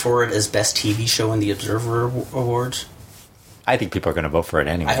vote for it as best TV show in the Observer Awards? I think people are going to vote for it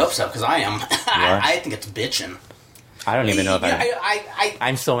anyway. I hope so, because I am. I think it's bitching. I don't even know if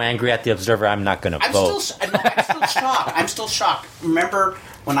I'm so angry at the Observer. I'm not going to vote. I'm still shocked. I'm still shocked. Remember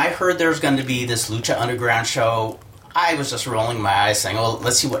when I heard there was going to be this Lucha Underground show, I was just rolling my eyes saying, "Oh,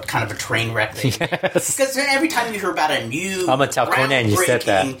 let's see what kind of a train wreck they make." Because every time you hear about a new I'm gonna tell Conan you said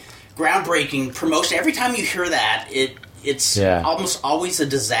that. groundbreaking promotion, every time you hear that, it's almost always a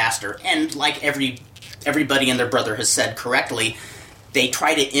disaster. And like everybody and their brother has said correctly, they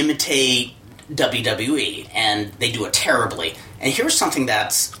try to imitate WWE, and they do it terribly. And here's something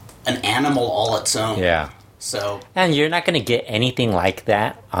that's an animal all its own. Yeah. So, and you're not going to get anything like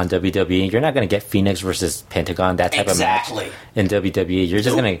that on WWE. You're not going to get Phoenix versus Pentagon, that type of match in WWE. You're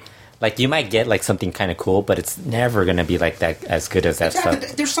just going to, like, you might get like something kind of cool, but it's never going to be like that as good as that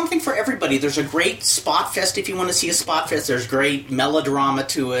stuff. There's something for everybody. There's a great spot fest if you want to see a spot fest. There's great melodrama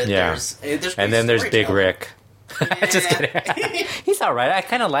to it. Yeah. And then there's Big Rick. Just kidding. He's all right. I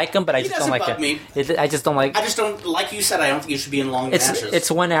kind of like him, but I just don't like it. I just don't like. Like you said, I don't think it should be in long matches.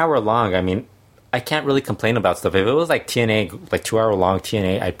 It's 1 hour long. I mean, I can't really complain about stuff. If it was like TNA, like 2 hour long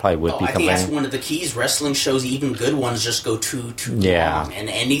TNA, I probably would be complaining. I think that's one of the keys. Wrestling shows, even good ones, just go too long, and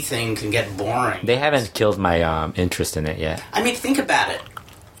anything can get boring. They haven't killed my interest in it yet. I mean, think about it.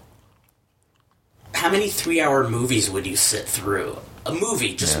 How many 3-hour movies would you sit through? A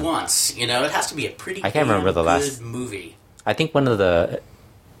movie just once, it has to be a pretty. I can't remember the last movie. I think one of the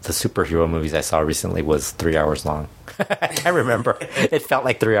superhero movies I saw recently was 3 hours long. I can't remember. It felt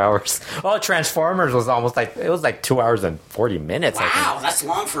like 3 hours. Oh, Transformers was almost like 2 hours and 40 minutes. Wow, I think. that's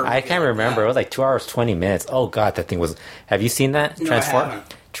long for. I can't remember. It was like 2 hours 20 minutes. Oh God, that thing was. Have you seen that? No, I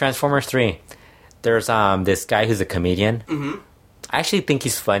haven't. Transformers 3. There's this guy who's a comedian. Mm-hmm. I actually think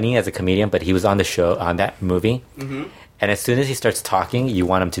he's funny as a comedian, but he was on the show on that movie. Mm-hmm. And as soon as he starts talking, you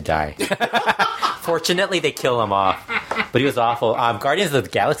want him to die. Fortunately, they kill him off. But he was awful. Guardians of the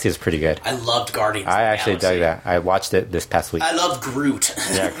Galaxy is pretty good. I loved Guardians of the Galaxy. I actually dug that. I watched it this past week. I love Groot.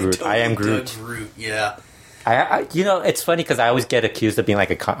 Yeah, Groot. Totally I am Groot. Groot, yeah. I it's funny because I always get accused of being like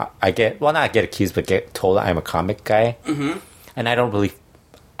not get accused, but get told I'm a comic guy. Mm-hmm. And I don't really...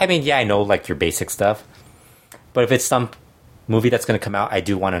 I mean, I know like your basic stuff. But if it's some movie that's going to come out, I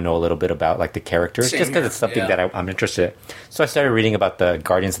do want to know a little bit about like the characters, just because it's something that I'm interested in. So I started reading about the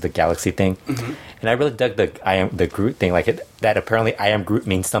Guardians of the Galaxy thing, and I really dug the Groot thing. Like that apparently I am Groot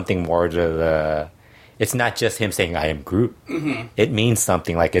means something more to the. It's not just him saying I am Groot. Mm-hmm. It means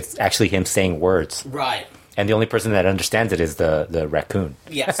something. Like it's actually him saying words. Right. And the only person that understands it is the raccoon.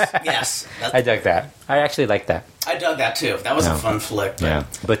 Yes. I dug that. I actually like that. I dug that too. That was a fun flick. But... Yeah.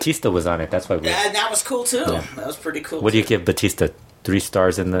 Batista was on it. That's why. That was cool too. Yeah. That was pretty cool. What do you give Batista? 3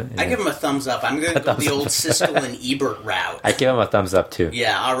 stars in the... I give him a thumbs up. I'm going to go the old Siskel and Ebert route. I give him a thumbs up too.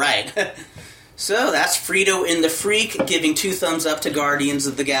 Yeah, all right. So that's Frito in the Freak giving 2 thumbs up to Guardians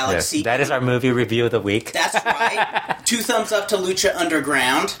of the Galaxy. Yes, that is our movie review of the week. That's right. 2 thumbs up to Lucha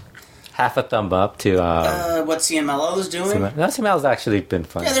Underground. Half a thumb up to... what CMLL is doing. CMLL's actually been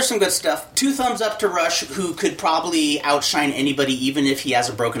fun. Yeah, there's some good stuff. 2 thumbs up to Rush, who could probably outshine anybody even if he has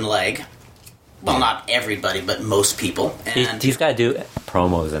a broken leg. Well, not everybody, but most people. And he's got to do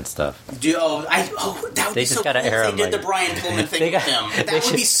promos and stuff. That would be so cool if they did the Brian Pillman thing with him. That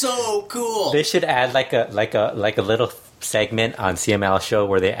would be so cool. They should add like a little segment on CML show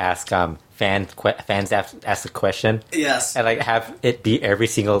where they ask fans ask a question. Yes. And like have it be every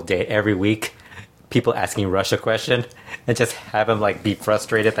single day, every week, people asking Rush a question, and just have him like be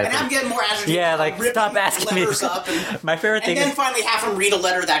frustrated. I'm getting more agitated. Yeah, like stop asking me. My favorite thing is... And then finally have him read a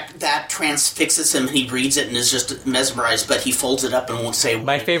letter that transfixes him, and he reads it and is just mesmerized, but he folds it up and won't say...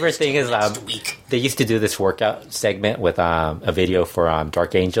 My favorite thing is they used to do this workout segment with a video for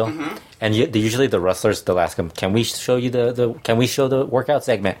Dark Angel, and usually the wrestlers, they'll ask him, can we show you the workout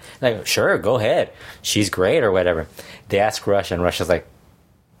segment? Like, sure, go ahead. She's great or whatever. They ask Rush, and Rush is like,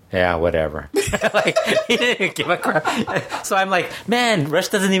 yeah, whatever. Like, he didn't give a crap. So I'm like, man, Rush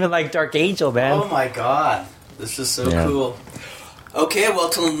doesn't even like Dark Angel, man. Oh my god. This is so cool. Okay, well,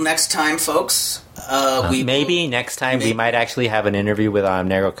 till next time, folks. Next time we might actually have an interview with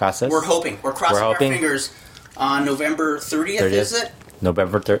Negro Casas. We're hoping. We're crossing our fingers. On November 30th, is it?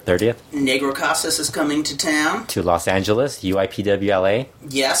 November 30th. Negro Casas is coming to town. To Los Angeles, UIPWLA.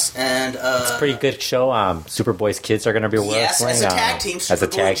 Yes, and... it's a pretty good show. Superboy's kids are going to be wrestling. Yes, as a tag team.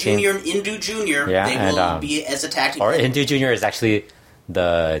 Superboy Jr. and Indu Jr. Yeah, they will be as a tag team. Or Indu Jr. is actually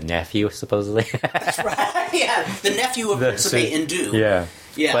the nephew, supposedly. That's right. Yeah, the nephew of Principe Indu. Yeah.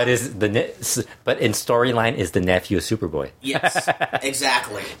 Yeah. But in storyline is the nephew of Superboy. Yes,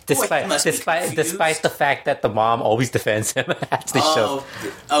 exactly. Despite the fact that the mom always defends him at the show.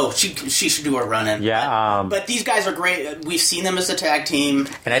 Oh, she should do a run-in. Yeah. But these guys are great. We've seen them as a tag team.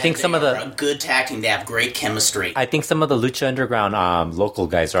 And I think some of a good tag team. They have great chemistry. I think some of the Lucha Underground local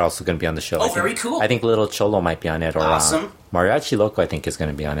guys are also going to be on the show. Very cool. I think Little Cholo might be on it. Or, awesome. Mariachi Loco, I think, is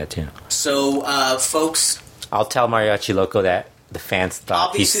going to be on it too. So, folks, I'll tell Mariachi Loco that the fans thought.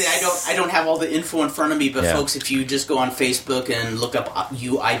 Obviously, I don't have all the info in front of me, but folks, if you just go on Facebook and look up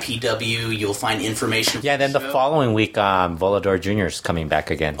UIPW, you'll find information. Yeah, then the following week, Volador Jr. is coming back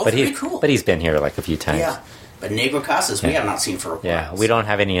again. Oh, very cool. But he's been here like a few times. Yeah, but Negro Casas, we have not seen for a while. Yeah, we don't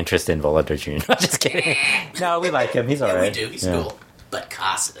have any interest in Volador Jr. I'm just kidding. No, we like him. He's all right. We do. He's cool. But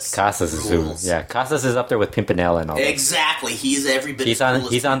Casas is Casas is up there with Pimpinella and all that. Exactly. He's every bit. He's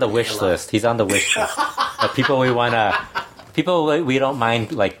on the wish list. He's on the wish list. People we want to. People we don't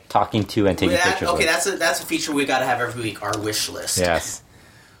mind like talking to and taking pictures. Okay, with. that's a feature we got to have every week. Our wish list. Yes.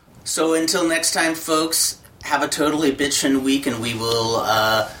 So until next time, folks, have a totally bitchin' week, and we will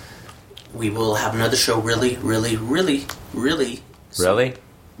have another show really in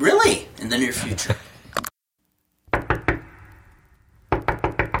the near future.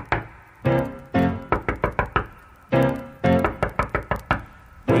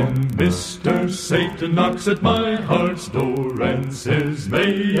 Mr. Satan knocks at my heart's door and says,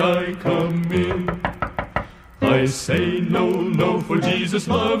 "May I come in?" I say, "No, no, for Jesus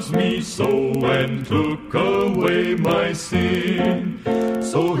loves me so and took away my sin."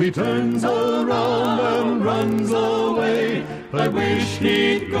 So he turns around and runs away. I wish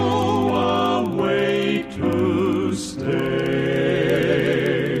he'd go away to stay.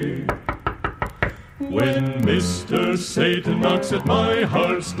 When Mr. Satan knocks at my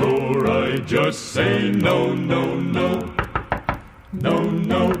heart's door, I just say no, no, no, no,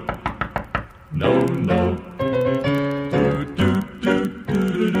 no, no, no.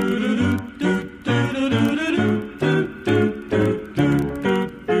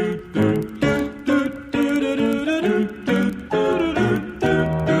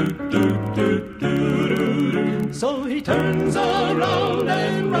 So he turns around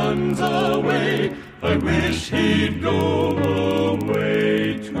and runs away. I wish he'd go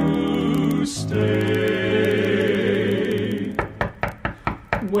away to stay.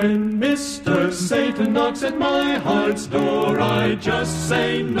 When Mr. Satan knocks at my heart's door, I just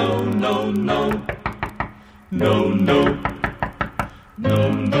say no, no, no, no, no,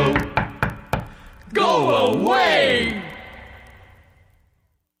 no, no. Go away!